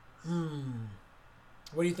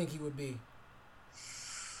 What do you think he would be?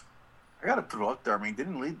 I got to put him up there. I mean,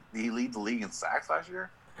 didn't he lead the league in sacks last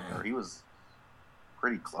year? Or he was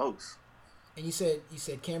pretty close. And you said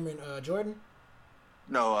Cameron Jordan?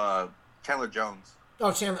 No, Chandler Jones.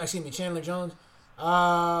 Oh, Chandler Jones.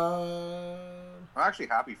 I'm actually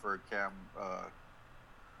happy for Cam,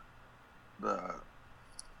 the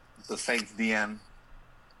Saints DN.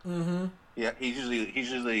 Mm-hmm. Yeah, he's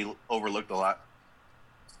usually overlooked a lot.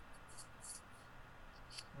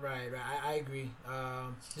 Right. I agree.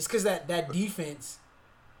 Just because that defense,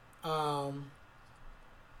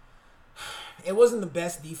 it wasn't the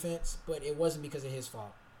best defense, but it wasn't because of his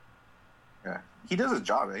fault. Yeah, he does his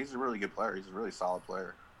job. Man. He's a really good player. He's a really solid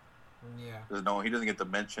player. Yeah. He doesn't get the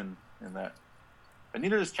mention in that. But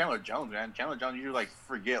neither does Chandler Jones, man. Chandler Jones, you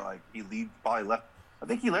forget he probably left. I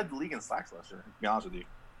think he led the league in sacks last year. To be honest with you.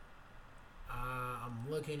 I'm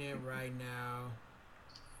looking at right now.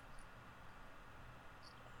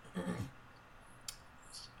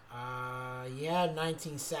 He had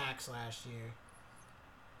 19 sacks last year.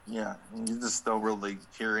 Yeah, you just don't really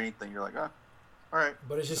hear anything. You're like, all right.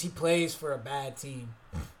 But it's just he plays for a bad team.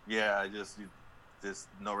 Yeah, just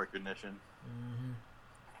no recognition. Mm-hmm.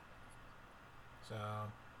 So.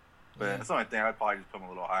 But that's the only thing. I'd probably just put him a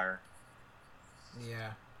little higher.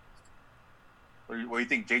 Yeah. What do you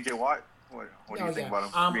think, J.J. Watt? What do you think about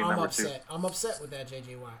him being I'm number upset. 2? I'm upset with that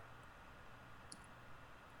J.J. Watt.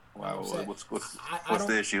 Wow, what's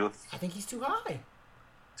the issue? I think he's too high.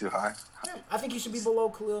 Too high? Yeah, I think he should be below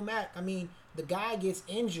Khalil Mack. I mean, the guy gets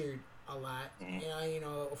injured a lot.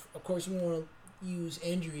 Mm-hmm. Of course, you want to use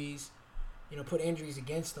injuries, put injuries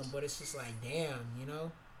against them, but it's just like, damn,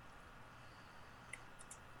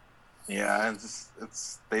 Yeah,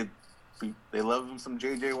 they love him some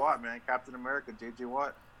J.J. Watt, man. Captain America, J.J.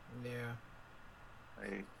 Watt. Yeah.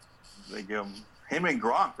 They give him and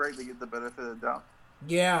Gronk, right? They get the benefit of the doubt.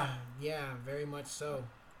 Yeah, very much so.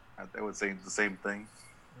 I would say the same thing.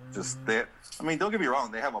 Mm-hmm. Just that. I mean, don't get me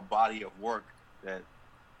wrong. They have a body of work that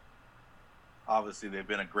obviously they've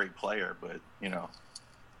been a great player, but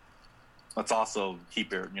let's also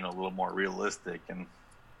keep it a little more realistic, and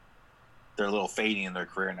they're a little fading in their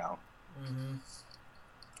career now. Mm-hmm.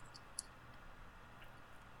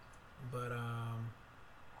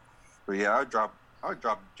 But yeah, I would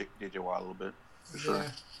drop J.J. Watt a little bit for sure.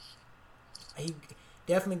 He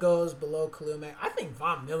definitely goes below Khalil Mack. I think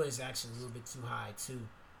Von Miller is actually a little bit too high too.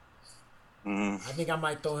 Mm-hmm. I think I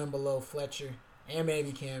might throw him below Fletcher and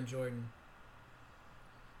maybe Cam Jordan.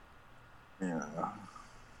 Yeah.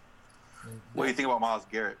 What do you think about Myles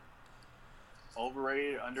Garrett?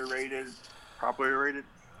 Overrated, underrated, properly rated?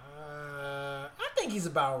 I think he's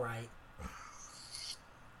about right.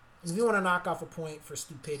 If you want to knock off a point for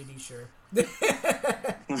stupidity, sure.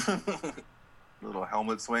 Little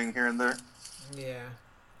helmet swing here and there. Yeah.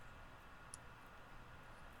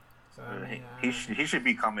 So, he should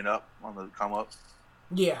be coming up on the come up.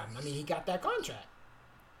 Yeah, I mean he got that contract.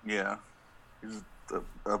 Yeah, he's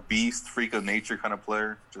a beast, freak of nature kind of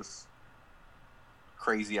player, just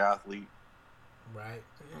crazy athlete. Right.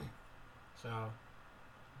 So,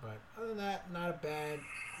 but other than that, not a bad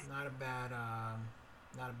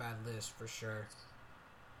list for sure.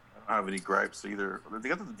 I don't have any gripes either. They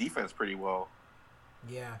got the defense pretty well.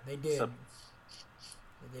 Yeah, they did.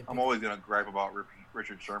 I'm always gonna gripe about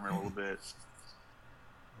Richard Sherman a little bit.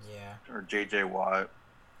 Yeah. Or J.J. Watt.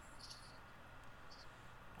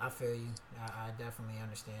 I feel you. I definitely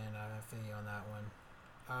understand. I feel you on that one.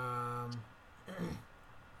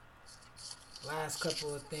 Last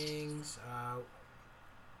couple of things.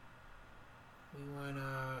 We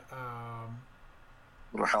wanna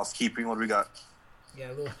little housekeeping. What do we got?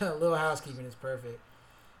 Yeah, a little housekeeping is perfect.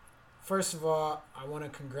 First of all, I want to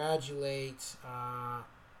congratulate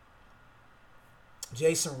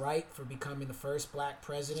Jason Wright for becoming the first black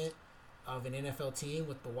president of an NFL team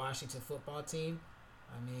with the Washington football team.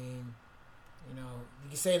 I mean, you know, you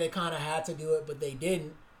can say they kind of had to do it, but they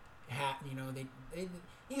didn't. You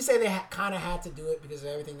can say they kind of had to do it because of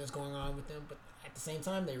everything that's going on with them, but at the same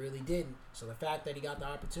time, they really didn't. So the fact that he got the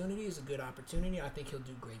opportunity is a good opportunity. I think he'll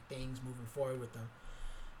do great things moving forward with them.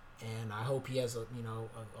 And I hope he has a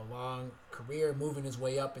long career moving his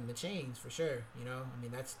way up in the chains for sure. You know, I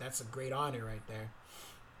mean that's a great honor right there.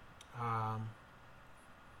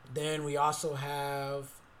 Then we also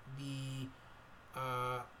have the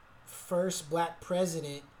first black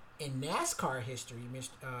president in NASCAR history,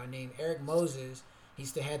 named Eric Moses. He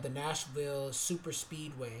used to head the Nashville Super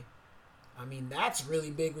Speedway. I mean, that's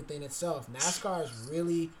really big within itself. NASCAR is they're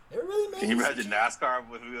really making. Can you imagine NASCAR if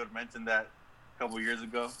we would have mentioned that a couple years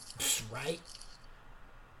ago? Right.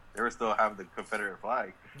 They were still having the Confederate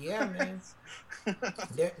flag. Yeah, man.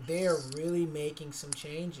 they are really making some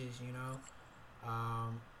changes, you know.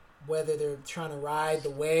 Whether they're trying to ride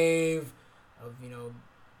the wave of,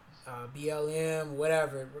 BLM,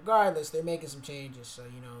 whatever. Regardless, they're making some changes. So,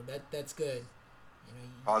 that's good.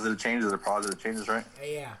 Positive changes are positive changes, right?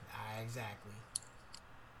 Yeah, exactly.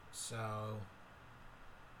 So.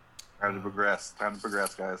 Time to progress,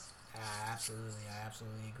 guys. Absolutely. I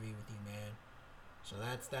absolutely agree with you, man. So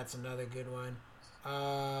that's another good one.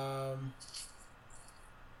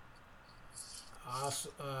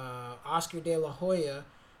 Oscar De La Hoya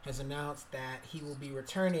has announced that he will be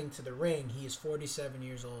returning to the ring. He is 47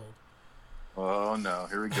 years old. Oh, no.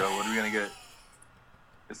 Here we go. What are we going to get?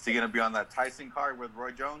 Is he going to be on that Tyson card with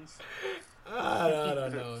Roy Jones? I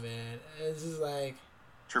don't know, man. It's just like...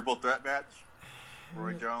 Triple threat match?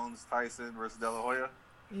 Roy Jones, Tyson versus De La Hoya?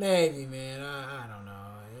 Maybe, man. I don't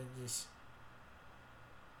know. It just...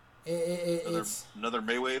 It's... Another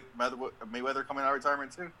Mayweather coming out of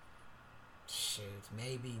retirement, too? Shoot,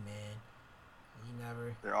 maybe, man. You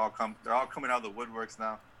never... They're all coming out of the woodworks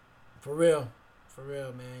now. For real,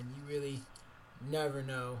 man. You really never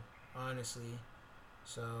know, honestly.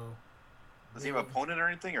 So, does he have an opponent or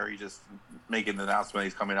anything, or are you just making the announcement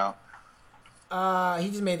he's coming out? He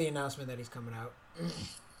just made the announcement that he's coming out. I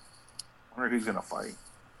wonder who's gonna fight.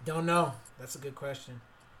 Don't know. That's a good question.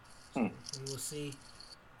 We will see.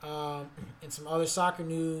 In some other soccer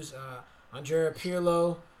news, Andrea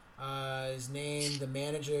Pirlo is named the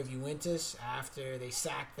manager of Juventus after they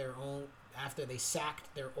sacked their old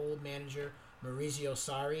manager Maurizio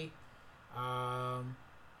Sarri.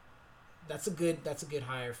 That's a good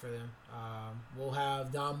hire for them. We'll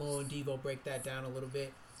have Damo and Devo break that down a little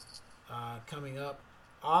bit coming up.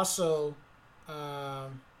 Also,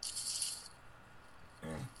 9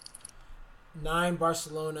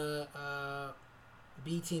 Barcelona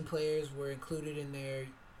B team players were included in their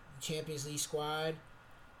Champions League squad.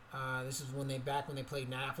 This is when they played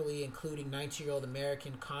Napoli, including 19-year-old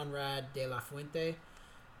American Conrad de la Fuente.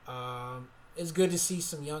 It's good to see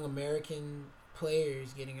some young American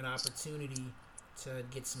players getting an opportunity to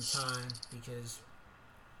get some time because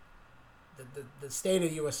the state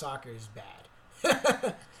of U.S. soccer is bad.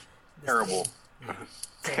 Terrible.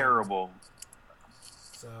 Terrible.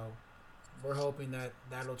 So we're hoping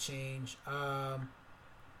that'll change. Do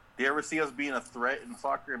you ever see us being a threat in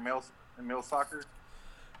soccer, in male soccer?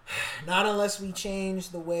 Not unless we change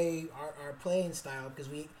the way our playing style, because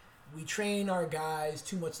we train our guys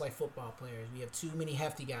too much like football players. We have too many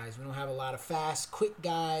hefty guys. We don't have a lot of fast, quick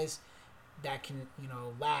guys that can,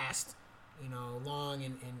 last, long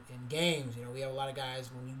in games. We have a lot of guys,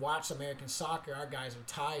 when we watch American soccer, our guys are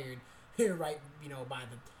tired, right, by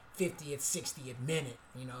the 50th, 60th minute,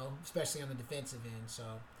 especially on the defensive end.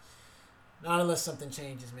 So, not unless something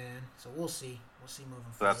changes, man. So, we'll see. We'll see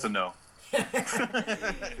moving forward. So that's a no. Yeah.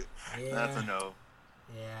 That's a no.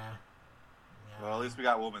 Yeah. Well, at least we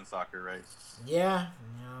got women's soccer, right? Yeah,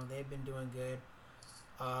 they've been doing good.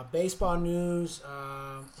 Baseball news: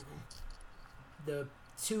 the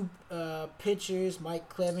 2 pitchers, Mike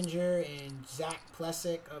Clevenger and Zach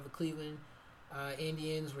Plesac of the Cleveland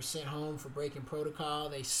Indians, were sent home for breaking protocol.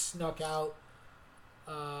 They snuck out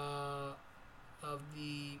of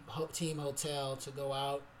the team hotel to go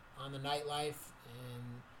out on the nightlife,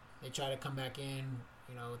 and they tried to come back in,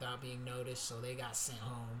 without being noticed. So they got sent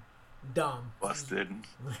home. Dumb. Busted.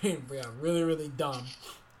 Yeah, really, really dumb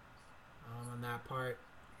on that part.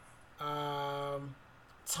 Tom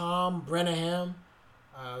Brennahan,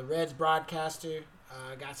 the Reds broadcaster,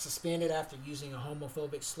 got suspended after using a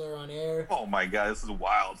homophobic slur on air. Oh my God, this is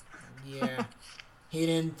wild. Yeah. He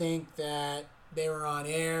didn't think that they were on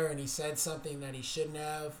air, and he said something that he shouldn't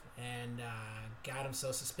have, and got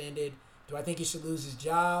himself suspended. Do I think he should lose his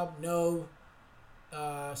job? No.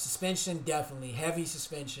 Suspension, definitely. Heavy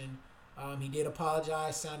suspension. He did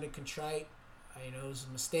apologize, sounded contrite. It was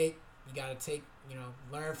a mistake. You got to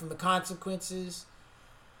learn from the consequences.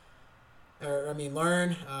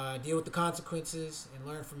 Deal with the consequences and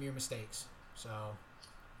learn from your mistakes. So.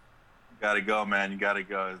 You got to go, man. You got to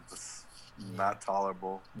go. It's not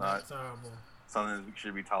tolerable. Not tolerable. Something that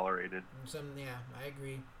should be tolerated. I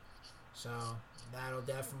agree. So, that'll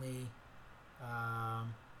definitely...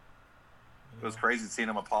 it was crazy seeing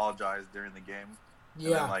him apologize during the game.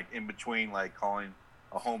 Yeah. And then, in between, calling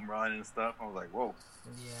a home run and stuff. I was like, whoa.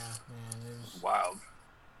 Yeah, man. It was wild.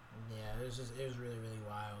 Yeah, it was really, really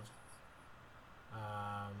wild.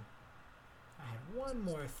 I had one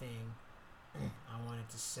more thing I wanted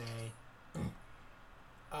to say.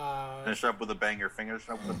 Finish up with a banger. Finish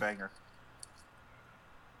up with a banger.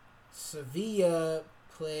 Sevilla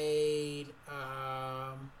played...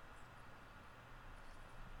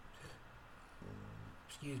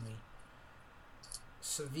 excuse me.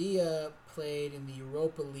 Sevilla played in the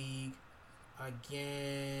Europa League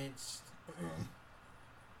against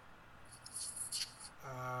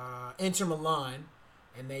Inter Milan,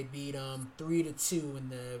 and they beat them 3-2 in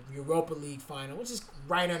the Europa League final, which is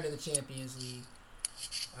right under the Champions League.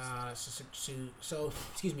 So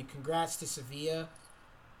excuse me. Congrats to Sevilla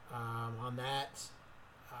on that.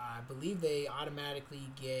 I believe they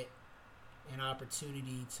automatically get an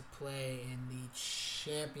opportunity to play in the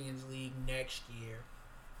Champions League next year.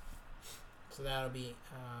 So that'll be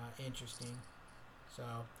interesting.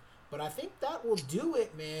 But I think that will do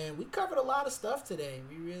it, man. We covered a lot of stuff today.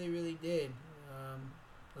 We really, really did.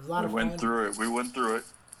 It was a lot of fun. We went through it.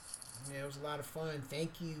 Yeah, it was a lot of fun.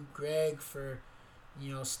 Thank you, Greg, for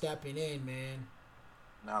stepping in, man.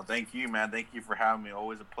 No, thank you, man. Thank you for having me.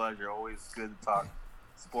 Always a pleasure. Always good to talk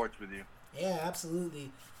sports with you. Yeah,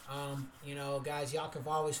 absolutely. Guys, y'all can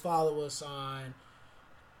always follow us on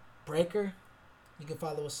Breaker. You can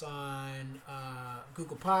follow us on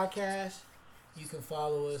Google Podcasts. You can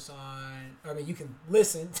follow us you can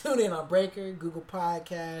tune in on Breaker, Google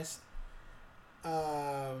Podcasts.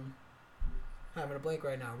 Having a blank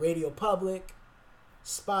right now. Radio Public,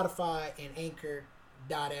 Spotify, and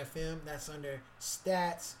Anchor.fm. That's under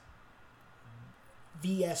Stats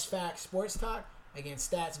VS Facts Sports Talk. Again,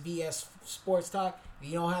 Stats VS Sports Talk. If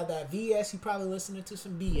you don't have that VS, you probably listening to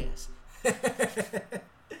some BS.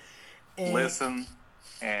 Listen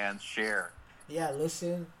and share. Yeah,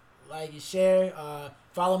 listen, like, and share.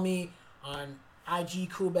 Follow me on IG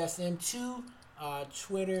CoolBestM2,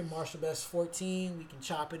 Twitter MarshallBest14. We can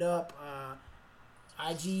chop it up.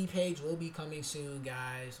 IG page will be coming soon,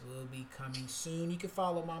 guys. Will be coming soon. You can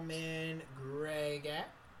follow my man Greg at.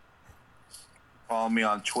 Follow me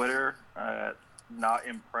on Twitter at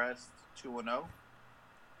NotImpressed210,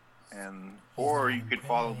 or you could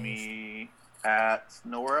follow me at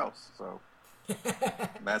nowhere else. So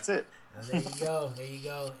that's it. There you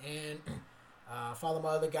go. And follow my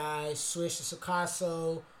other guys, Swish and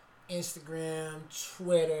Sakasso, Instagram,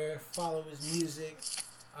 Twitter. Follow his music.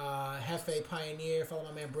 Hefe Pioneer. Follow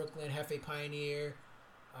my man Brooklyn, Hefe Pioneer.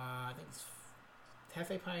 I think it's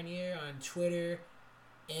Hefe Pioneer on Twitter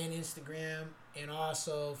and Instagram. And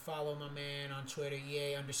also follow my man on Twitter,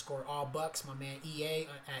 EA_AllBucks. My man EA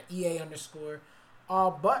at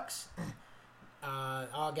EA_AllBucks.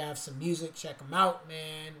 I'll have some music. Check them out,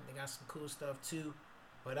 man. They got some cool stuff too.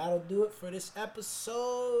 But that'll do it for this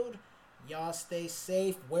episode. Y'all stay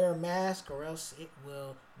safe. Wear a mask or else it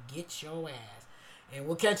will get your ass. And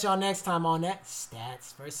we'll catch y'all next time on that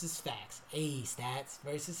Stats versus Facts. Hey, Stats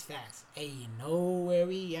versus Facts. Hey, you know where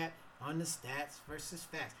we at on the Stats versus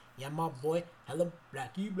Facts. Yeah, my boy, hella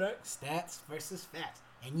blacky black. Stats versus Facts.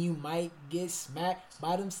 And you might get smacked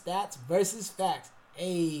by them Stats versus Facts.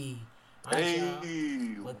 Hey. All right, y'all.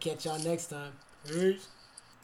 We'll catch y'all next time. Peace.